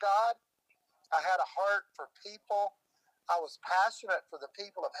serve God. I had a heart for people. I was passionate for the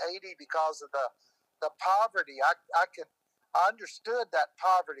people of Haiti because of the poverty. I understood that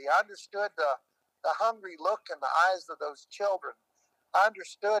poverty. I understood the hungry look in the eyes of those children. I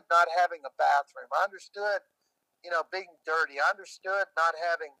understood not having a bathroom. I understood, being dirty. I understood not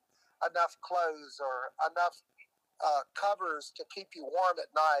having enough clothes or enough covers to keep you warm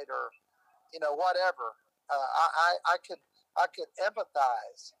at night, or whatever. I could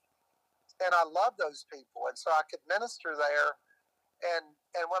empathize, and I love those people, and so I could minister there. And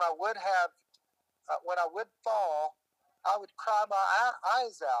when I would fall, I would cry my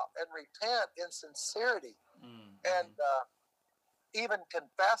eyes out and repent in sincerity, and even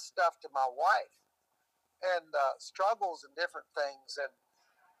confess stuff to my wife, and struggles and different things, and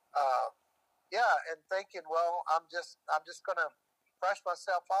and thinking, well, I'm just going to brush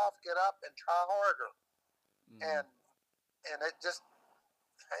myself off, get up, and try harder. And it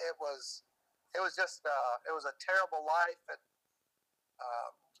was a terrible life. And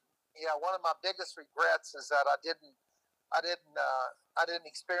one of my biggest regrets is that I didn't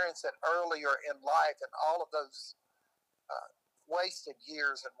experience it earlier in life, and all of those wasted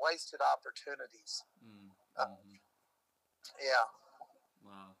years and wasted opportunities.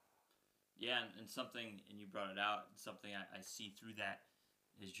 Wow. Yeah, and something, and you brought it out, something I see through that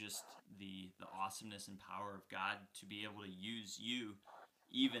is just the awesomeness and power of God to be able to use you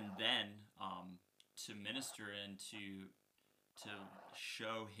even then to minister and to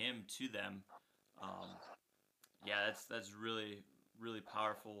show him to them. That's really, really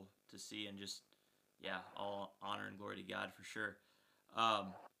powerful to see, and just, all honor and glory to God for sure.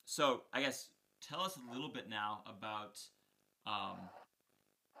 So I guess tell us a little bit now about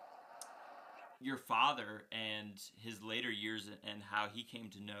your father and his later years, and how he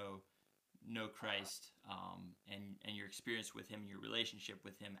came to know Christ, and your experience with him, your relationship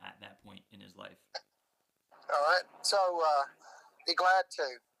with him at that point in his life. All right. So, be glad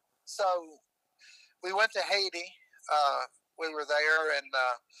to. So, we went to Haiti. We were there, and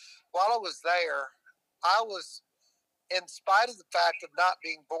while I was there, I was, in spite of the fact of not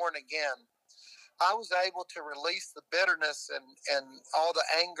being born again, I was able to release the bitterness and all the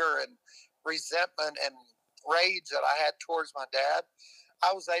anger and resentment and rage that I had towards my dad.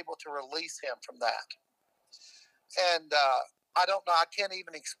 I was able to release him from that. And I don't know, I can't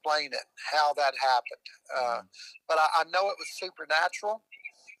even explain it, how that happened. But I know it was supernatural.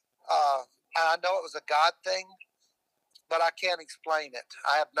 And I know it was a God thing, but I can't explain it.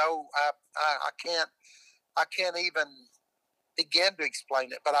 I can't even begin to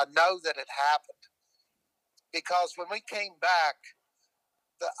explain it, but I know that it happened. Because when we came back,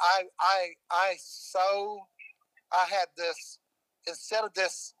 I had this, instead of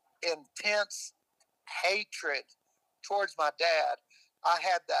this intense hatred towards my dad, I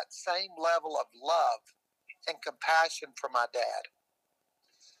had that same level of love and compassion for my dad.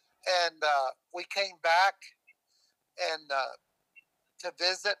 And we came back and to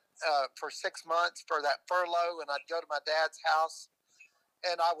visit for 6 months for that furlough, and I'd go to my dad's house,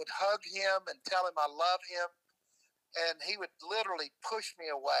 and I would hug him and tell him I love him, and he would literally push me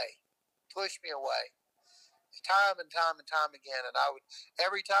away, time and time and time again. And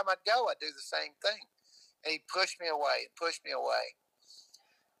every time I'd go, I'd do the same thing, and he'd push me away and push me away.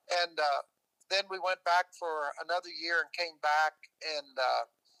 And then we went back for another year and came back, and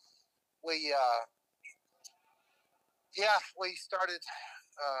we started,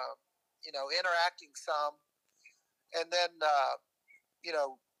 interacting some, and then,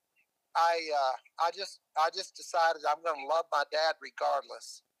 I just decided I'm going to love my dad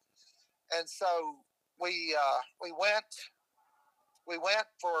regardless, and so we went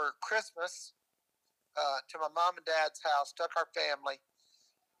for Christmas to my mom and dad's house. Took our family,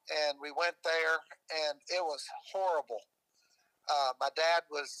 and we went there, and it was horrible. My dad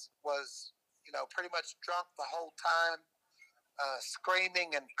was pretty much drunk the whole time,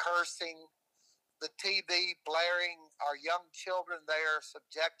 screaming and cursing, the TV blaring, our young children there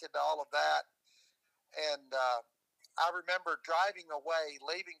subjected to all of that. And I remember driving away,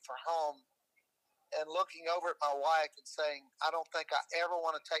 leaving for home, and looking over at my wife and saying, I don't think I ever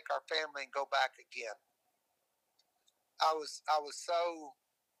want to take our family and go back again. I was so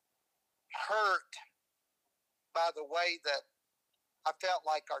hurt by the way that I felt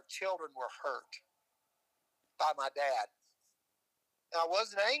like our children were hurt by my dad. And I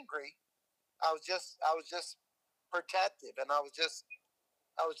wasn't angry. I was just protective, and I was just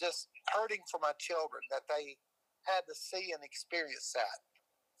hurting for my children that they had to see and experience that.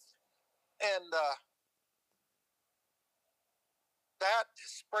 And that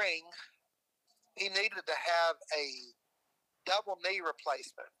spring, he needed to have a double knee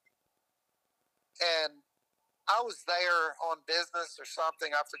replacement. And I was there on business or something.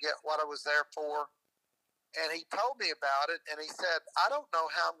 I forget what I was there for. And he told me about it. And he said, I don't know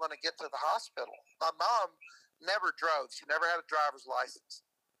how I'm going to get to the hospital. My mom never drove. She never had a driver's license.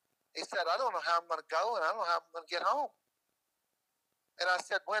 He said, I don't know how I'm going to go, and I don't know how I'm going to get home. And I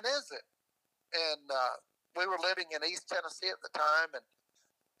said, when is it? And we were living in East Tennessee at the time. And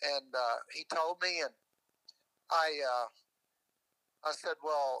he told me, and I said,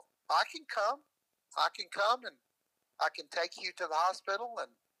 well, I can come. And I can take you to the hospital,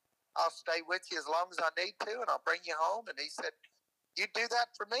 and I'll stay with you as long as I need to, and I'll bring you home. And he said, you do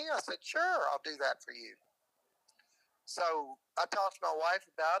that for me? I said, sure, I'll do that for you. So I talked to my wife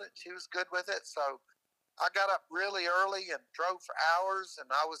about it. She was good with it. So I got up really early and drove for hours, and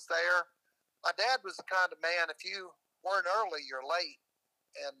I was there. My dad was the kind of man, if you weren't early, you're late.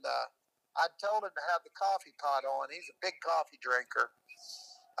 And I told him to have the coffee pot on. He's a big coffee drinker.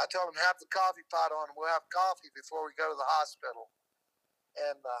 I told him, have the coffee pot on, and we'll have coffee before we go to the hospital.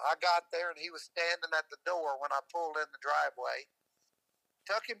 And I got there, and he was standing at the door when I pulled in the driveway.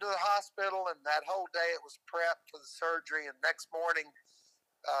 Took him to the hospital, and that whole day it was prep for the surgery. And next morning,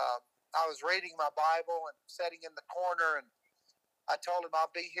 I was reading my Bible and sitting in the corner, and I told him,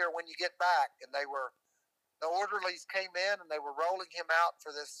 I'll be here when you get back. And the orderlies came in, and they were rolling him out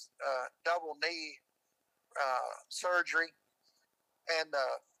for this double knee surgery. And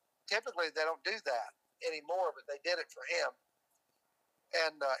typically they don't do that anymore, but they did it for him.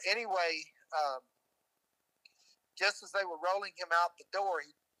 And anyway, just as they were rolling him out the door,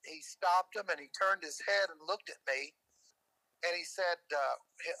 he stopped them, and he turned his head and looked at me, and he said,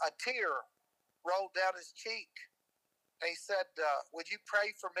 a tear rolled down his cheek. And he said, would you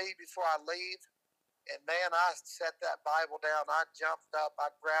pray for me before I leave? And man, I set that Bible down. I jumped up,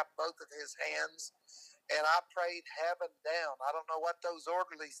 I grabbed both of his hands, and I prayed heaven down. I don't know what those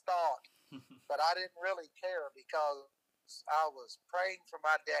orderlies thought, but I didn't really care because I was praying for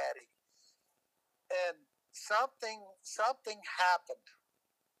my daddy. And something happened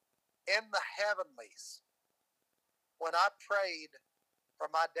in the heavenlies when I prayed for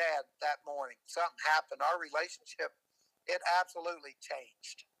my dad that morning. Something happened. Our relationship, it absolutely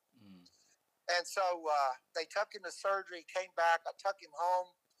changed. And so they took him to surgery, came back. I took him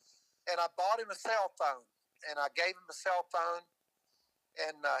home, and I bought him a cell phone, and I gave him a cell phone.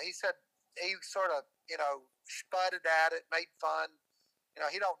 And he said, he sort of, sputted at it, made fun.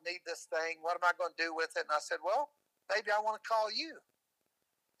 He don't need this thing. What am I going to do with it? And I said, well, maybe I want to call you.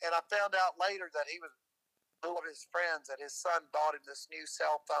 And I found out later that he was one of his friends, that his son bought him this new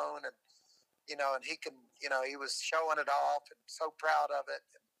cell phone, and, and he can, he was showing it off and so proud of it.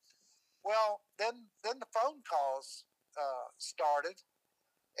 And, well, then the phone calls started,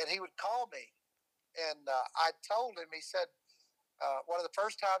 and he would call me. And I told him, he said, one of the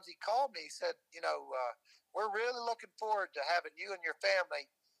first times he called me, he said, we're really looking forward to having you and your family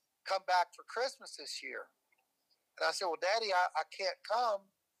come back for Christmas this year. And I said, well, Daddy, I can't come.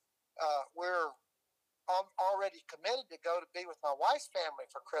 We're already committed to go to be with my wife's family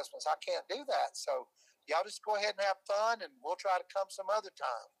for Christmas. I can't do that. So y'all just go ahead and have fun, and we'll try to come some other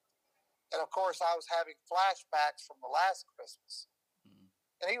time. And of course, I was having flashbacks from the last Christmas.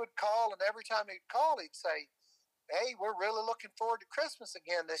 And he would call, and every time he'd call, he'd say, hey, we're really looking forward to Christmas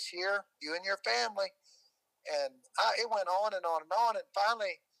again this year, you and your family. And it went on and on and on. And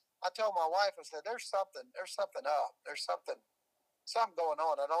finally, I told my wife, I said, there's something up. There's something going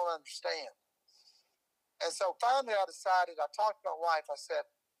on. I don't understand. And so finally I decided, I talked to my wife. I said,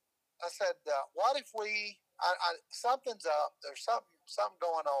 what if something's up. There's something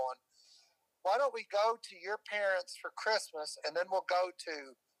going on. Why don't we go to your parents for Christmas, and then we'll go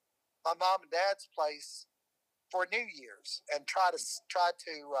to my mom and dad's place for New Year's and try to satisfy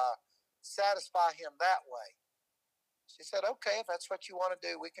him that way. She said, okay, if that's what you want to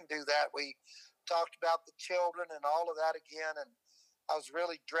do, we can do that. We talked about the children and all of that again, and I was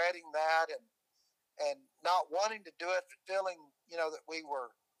really dreading that and not wanting to do it, feeling, that we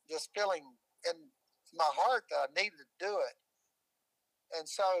were just feeling in my heart that I needed to do it. And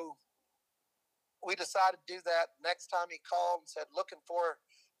so we decided to do that. Next time he called and said, looking forward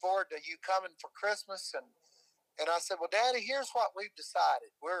to you coming for Christmas. And I said, well, Daddy, here's what we've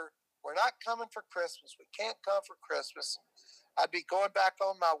decided. We're not coming for Christmas. We can't come for Christmas. I'd be going back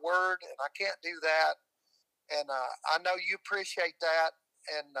on my word, and I can't do that. And I know you appreciate that.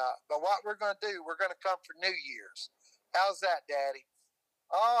 And but what we're going to do, we're going to come for New Year's. How's that, Daddy?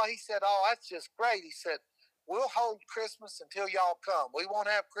 Oh, he said, oh, that's just great. He said, we'll hold Christmas until y'all come. We won't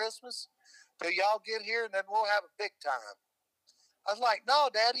have Christmas till y'all get here, and then we'll have a big time. I was like, no,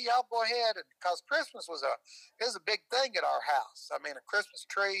 Daddy, y'all go ahead, and because Christmas was a big thing at our house. I mean, a Christmas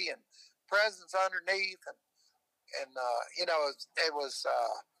tree and presents underneath, and it was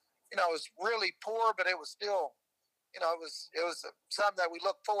it was really poor, but it was still, it was something that we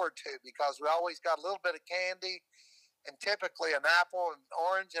looked forward to because we always got a little bit of candy and typically an apple, an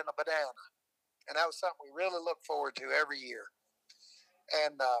orange, and a banana, and that was something we really looked forward to every year.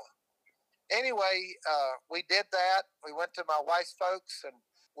 And anyway, we did that. We went to my wife's folks, and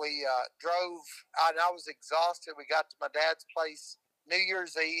we drove. I was exhausted. We got to my dad's place New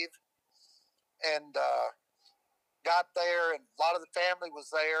Year's Eve, and got there, and a lot of the family was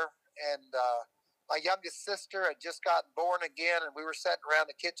there, and my youngest sister had just gotten born again, and we were sitting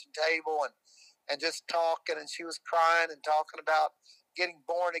around the kitchen table and just talking, and she was crying and talking about getting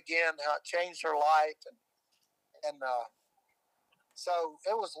born again, how it changed her life, and so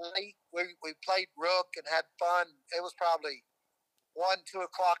it was late. We played rook and had fun. It was probably 1-2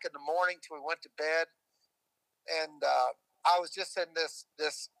 o'clock in the morning till we went to bed, and I was just in this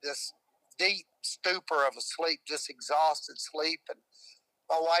deep stupor of a sleep, just exhausted sleep. And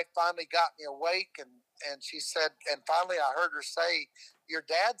my wife finally got me awake, and she said, and finally I heard her say, your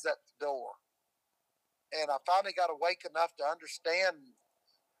dad's at the door. And I finally got awake enough to understand,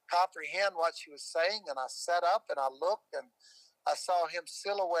 comprehend what she was saying. And I sat up and I looked, and I saw him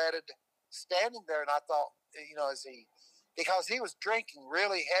silhouetted standing there. And I thought, because he was drinking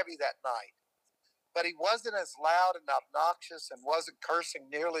really heavy that night, but he wasn't as loud and obnoxious and wasn't cursing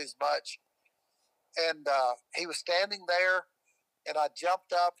nearly as much. And he was standing there, and I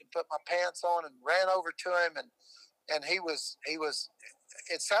jumped up and put my pants on and ran over to him, and he was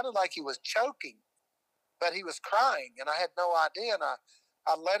it sounded like he was choking, but he was crying, and I had no idea. And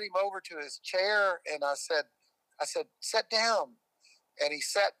I led him over to his chair, and I said, sit down. And he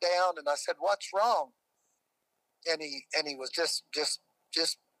sat down, and I said, what's wrong? And he was just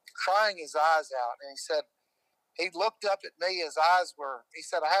crying his eyes out. And he looked up at me. His eyes were, he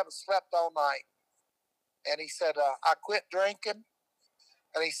said, I haven't slept all night. And he said, I quit drinking.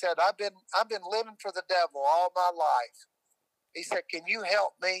 And he said, I've been living for the devil all my life. He said, can you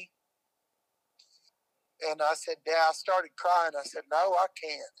help me? And I said, yeah. I started crying. I said, no, I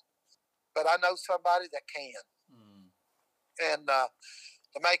can't. But I know somebody that can. And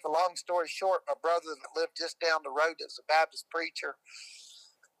to make a long story short, my brother that lived just down the road as a Baptist preacher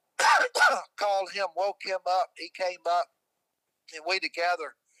called him, woke him up. He came up, and we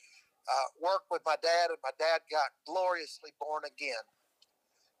together worked with my dad, and my dad got gloriously born again.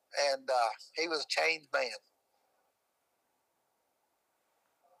 And he was a changed man.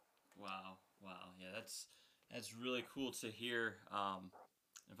 Wow. Yeah, that's really cool to hear.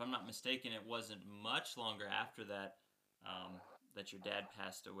 If I'm not mistaken, it wasn't much longer after that that your dad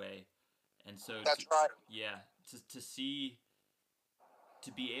passed away. And so that's right. Yeah, to see,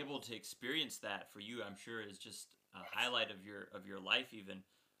 to be able to experience that for you, I'm sure is just a highlight of your life. Even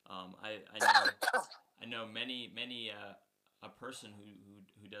I know many a person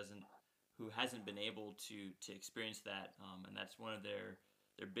who hasn't been able to experience that, and that's one of their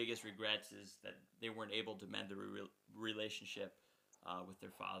biggest regrets is that they weren't able to mend the relationship with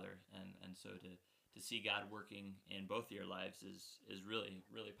their father, and so to see God working in both of your lives is really,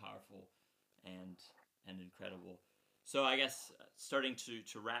 really powerful and incredible. So I guess starting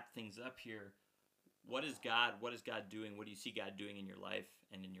to wrap things up here, what is God doing? What do you see God doing in your life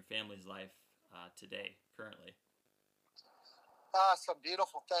and in your family's life today, currently? Some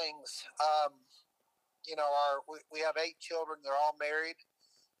beautiful things. We have 8 children. They're all married.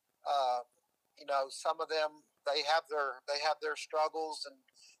 Some of them, they have their struggles and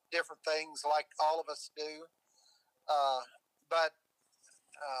different things like all of us do. But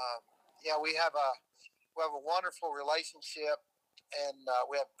we have a wonderful relationship, and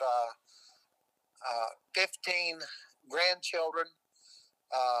we have 15 grandchildren.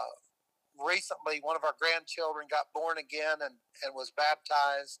 Recently, one of our grandchildren got born again and was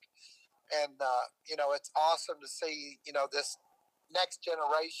baptized. And, it's awesome to see, this next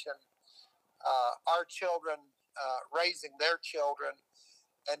generation, our children raising their children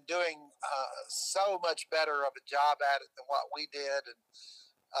and doing so much better of a job at it than what we did. And,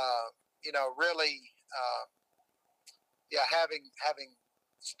 really, having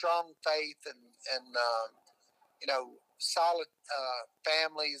strong faith and solid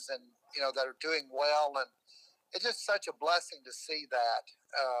families and, that are doing well. it's just such a blessing to see that.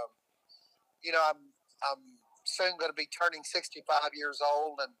 I'm soon going to be turning 65 years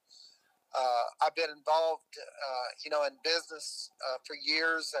old, and I've been involved, in business for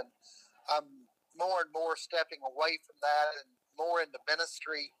years, and I'm more and more stepping away from that and more into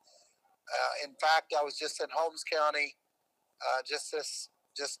ministry. In fact, I was just in Holmes County just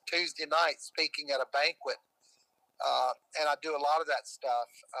Tuesday night speaking at a banquet, and I do a lot of that stuff.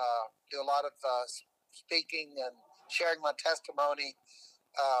 Do a lot of speaking and sharing my testimony,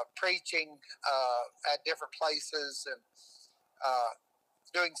 preaching at different places, and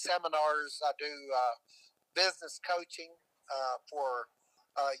doing seminars. I do business coaching for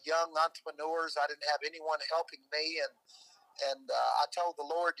young entrepreneurs. I didn't have anyone helping me, and I told the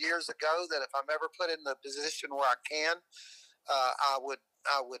Lord years ago that if I'm ever put in the position where I can, I would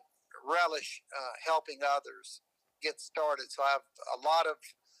relish helping others get started. So I have a lot of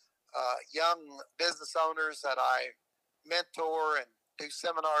young business owners that I mentor and do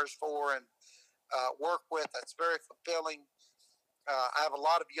seminars for and work with. That's very fulfilling. I have a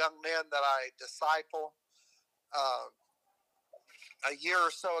lot of young men that I disciple. A year or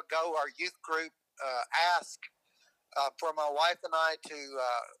so ago, our youth group asked for my wife and I to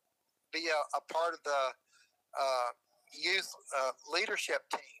be a part of the youth leadership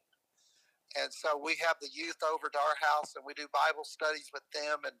team. And so we have the youth over to our house, and we do Bible studies with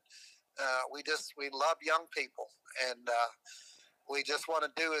them. And we love young people, and we just want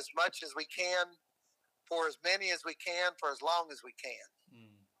to do as much as we can for as many as we can for as long as we can.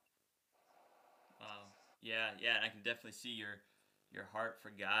 Wow. Yeah, and I can definitely see your heart for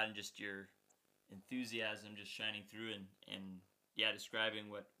God and just your enthusiasm just shining through, and describing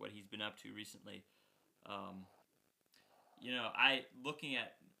what he's been up to recently. I looking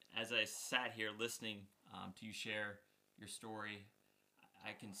at, as I sat here listening to you share your story,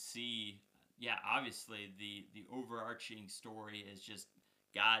 I can see, obviously the overarching story is just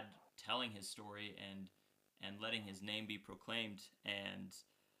God telling his story and letting his name be proclaimed. And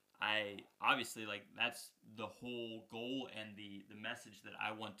I obviously, like, that's the whole goal and the message that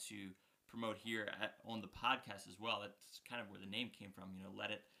I want to promote here on the podcast as well. That's kind of where the name came from.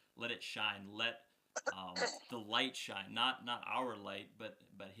 Let it shine. Let the light shine. Not our light, but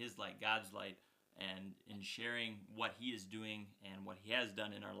his light, God's light. And in sharing what he is doing and what he has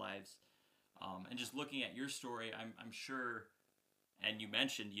done in our lives, and just looking at your story, I'm sure. And you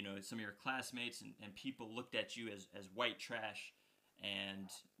mentioned, some of your classmates and people looked at you as white trash. And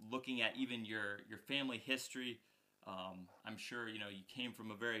looking at even your family history, I'm sure, you came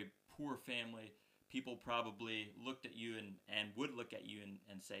from a very poor family. People probably looked at you and would look at you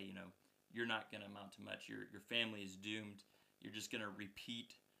and say, you're not going to amount to much. Your family is doomed. You're just going to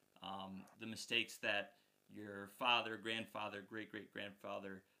repeat the mistakes that your father, grandfather,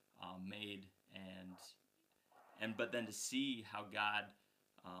 great-great-grandfather made. But then to see how God,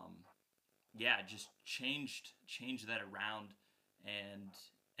 just changed that around.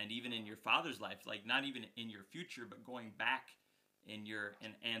 And even in your father's life, like not even in your future, but going back in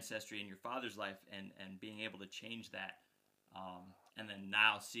ancestry in your father's life and being able to change that, and then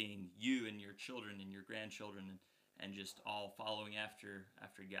now seeing you and your children and your grandchildren and just all following after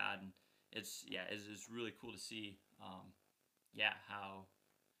God. And it's really cool to see, how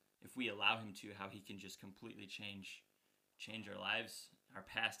if we allow him to, how he can just completely change our lives, our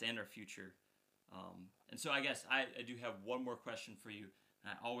past and our future. And so I guess I do have one more question for you.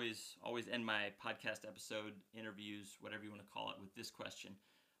 I always end my podcast episode, interviews, whatever you want to call it, with this question.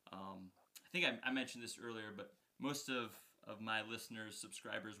 I think I mentioned this earlier, but most of my listeners,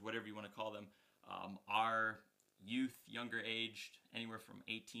 subscribers, whatever you want to call them, are youth, younger aged, anywhere from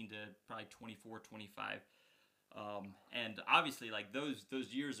 18 to probably 24, 25. And obviously, like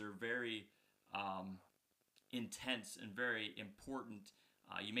those years are very intense and very important.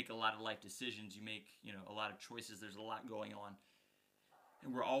 You make a lot of life decisions. You make a lot of choices. There's a lot going on,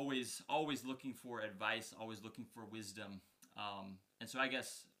 and we're always looking for advice, always looking for wisdom. And so I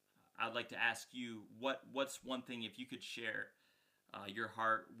guess I'd like to ask you, what's one thing, if you could share your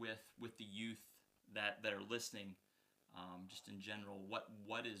heart with the youth that are listening, just in general,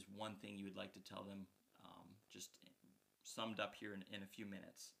 what is one thing you would like to tell them, just summed up here in a few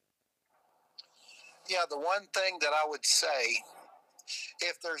minutes? Yeah, the one thing that I would say,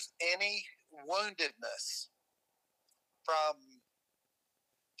 if there's any woundedness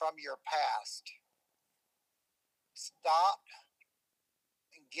from your past, stop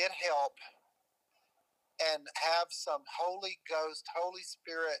and get help and have some Holy Ghost, Holy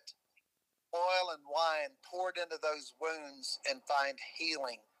Spirit, oil and wine poured into those wounds and find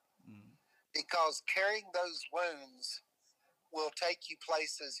healing. Because carrying those wounds will take you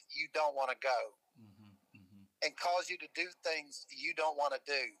places you don't want to go. and cause you to do things you don't want to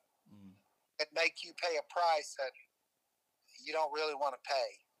do, Mm. and make you pay a price that you don't really want to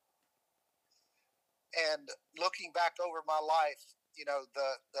pay. And looking back over my life,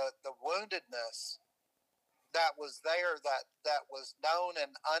 the woundedness that was there, that was known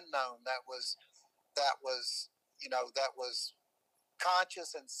and unknown, that was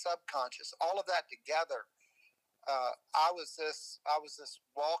conscious and subconscious, all of that together. I was this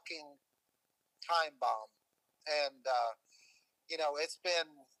walking time bomb, and it's been,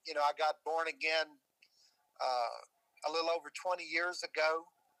 I got born again a little over 20 years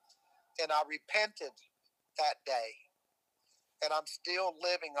ago, and I repented that day, and I'm still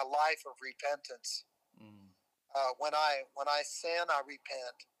living a life of repentance. Mm. When I sin, I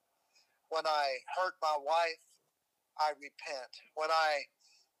repent. When I hurt my wife, I repent. When I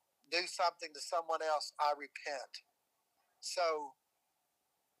do something to someone else, I repent. So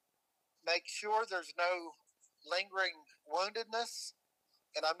make sure there's no lingering woundedness.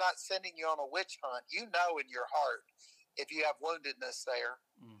 And I'm not sending you on a witch hunt. You know in your heart if you have woundedness there.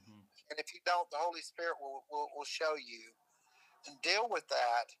 Mm-hmm. And if you don't, the Holy Spirit will show you. And deal with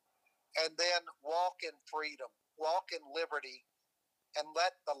that. And then walk in freedom, walk in liberty, and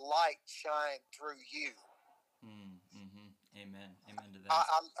let the light shine through you. Mm-hmm. Amen. Amen to I,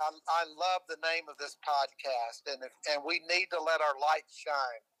 that. I love the name of this podcast, and we need to let our light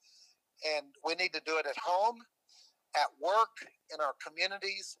shine. And we need to do it at home, at work, in our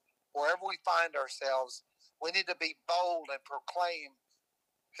communities, wherever we find ourselves. We need to be bold and proclaim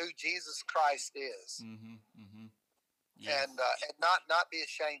who Jesus Christ is, Mm-hmm. Mm-hmm. Yes. and not be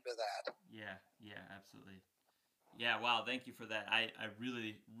ashamed of that. Yeah, absolutely. Yeah, wow, thank you for that. I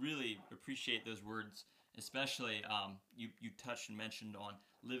really, really appreciate those words, especially you touched and mentioned on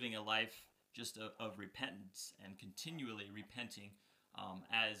living a life just of repentance and continually repenting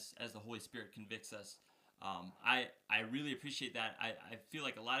as the Holy Spirit convicts us. I really appreciate that. I feel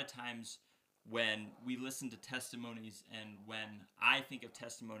like a lot of times when we listen to testimonies and when I think of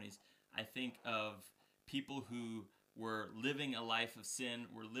testimonies, I think of people who were living a life of sin,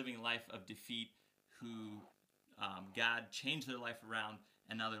 were living a life of defeat, who God changed their life around,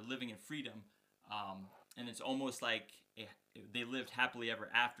 and now they're living in freedom. And it's almost like they lived happily ever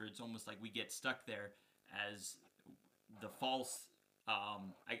after. It's almost like we get stuck there as the false,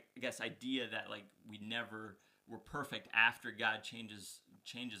 I guess, idea that like we never were perfect after God changes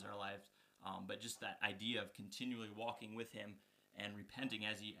our lives. But just that idea of continually walking with Him and repenting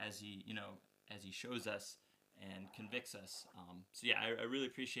as He shows us and convicts us. So yeah, I really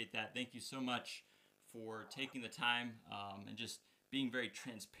appreciate that. Thank you so much for taking the time and just being very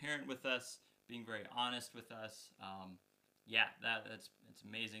transparent with us, being very honest with us. Yeah, it's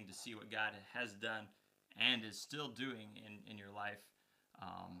amazing to see what God has done and is still doing in your life.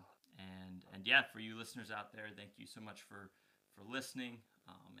 And yeah, for you listeners out there, thank you so much for listening,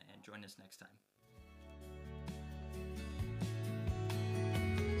 and join us next time.